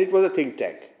 and it was a think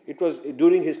tank. It was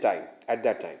during his time, at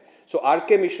that time. So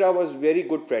R.K. Mishra was a very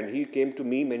good friend. He came to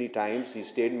me many times. He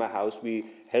stayed in my house. We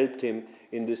helped him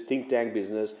in this think tank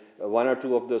business. 1 or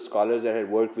 2 of the scholars that had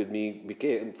worked with me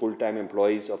became full-time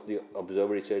employees of the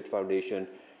Observer Research Foundation.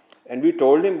 And we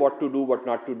told him what to do, what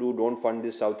not to do. Don't fund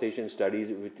this South Asian studies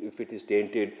if it is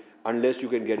tainted, unless you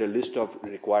can get a list of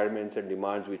requirements and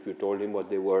demands, which we told him what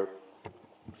they were.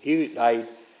 He died,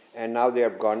 and now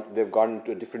they've gone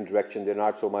into a different direction. They're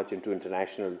not so much into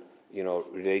international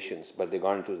relations, but they've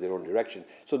gone into their own direction.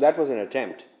 So that was an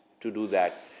attempt to do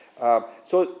that.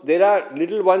 So there are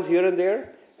little ones here and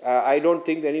there. I don't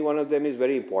think any one of them is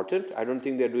very important. I don't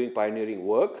think they're doing pioneering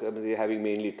work. I mean, they're having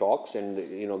mainly talks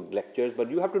and lectures,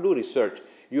 but you have to do research.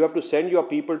 You have to send your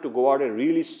people to go out and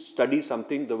really study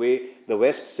something the way the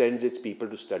West sends its people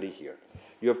to study here.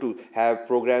 You have to have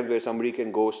programs where somebody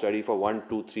can go study for 1,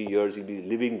 2, 3 years. He'll be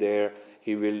living there.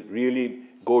 He will really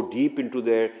go deep into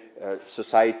their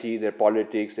society, their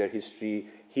politics, their history.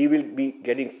 He will be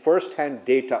getting first-hand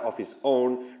data of his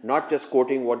own, not just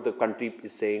quoting what the country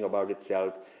is saying about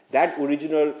itself. That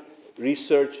original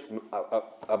research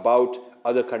about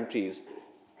other countries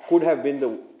could have been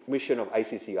the mission of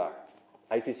ICCR.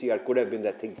 ICCR could have been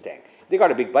that think tank. They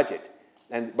got a big budget,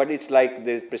 but it's like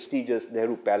the prestigious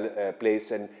Nehru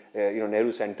Place and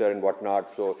Nehru Center and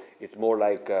whatnot. So it's more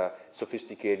like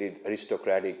sophisticated,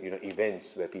 aristocratic events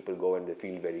where people go and they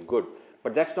feel very good.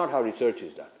 But that's not how research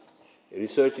is done.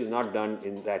 Research is not done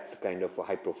in that kind of a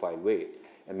high-profile way.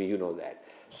 I mean, you know that.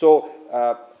 So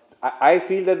I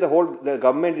feel that the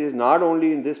government is not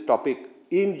only in this topic,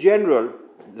 in general,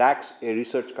 lacks a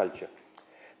research culture.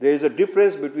 There is a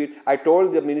difference between, I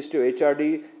told the Ministry of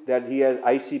HRD that he has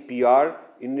ICPR,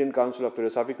 Indian Council of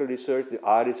Philosophical Research, the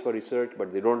R is for research,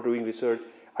 but they don't doing research.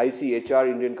 ICHR,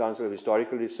 Indian Council of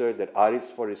Historical Research, that R is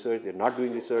for research, they're not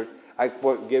doing research. I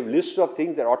gave lists of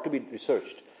things that ought to be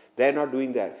researched. They're not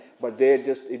doing that, but they're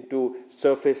just into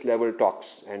surface level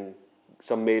talks and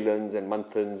sammelans and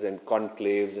manthans and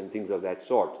conclaves and things of that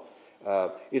sort.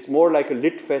 It's more like a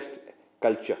lit fest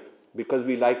culture because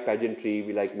we like pageantry,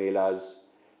 we like melas,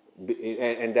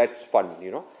 and that's fun,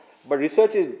 But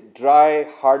research is dry,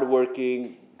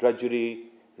 hard-working, drudgery,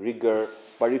 rigor.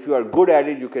 But if you are good at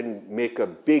it, you can make a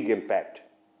big impact.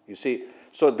 You see,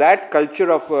 so that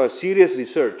culture of serious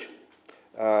research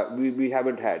we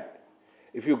haven't had.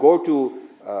 If you go to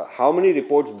how many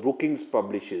reports Brookings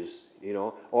publishes, you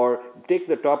know, or take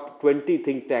the top 20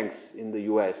 think tanks in the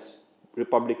US,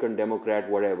 Republican, Democrat,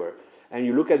 whatever, and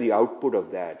you look at the output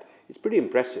of that, it's pretty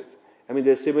impressive. I mean,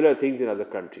 there's similar things in other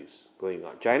countries going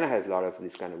on. China has a lot of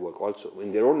this kind of work also.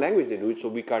 In their own language they do it, so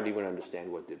we can't even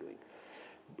understand what they're doing.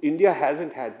 India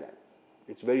hasn't had that.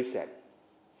 It's very sad.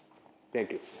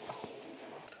 Thank you.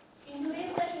 In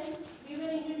today's session, we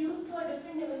were introduced to a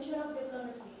different dimension of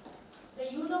diplomacy,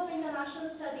 the use of international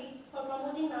study for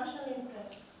promoting national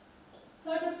interest.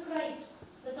 Sir described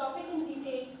the topic in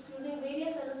detail using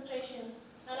various illustrations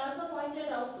and also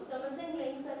pointed out the missing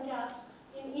links and gaps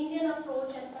in Indian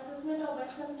approach and assessment of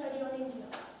Western study on India.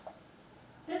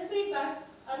 This feedback,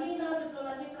 early in our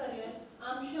diplomatic career,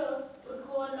 I'm sure would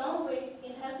go a long way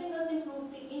in helping us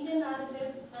improve the Indian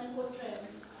narrative and portrayal.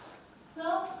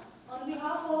 Sir, on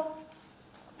behalf of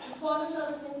the Foreign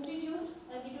Service Institute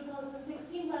and the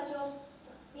 2016 batch of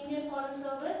Indian Foreign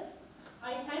Service,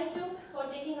 I thank you for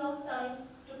taking out time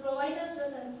to provide us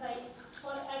this insight,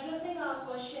 for addressing our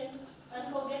questions,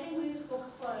 and for getting these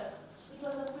books for us. It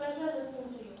was a pleasure listening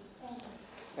to you. Thank you.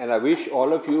 And I wish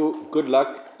all of you good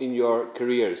luck in your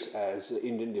careers as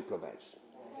Indian diplomats.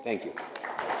 Thank you.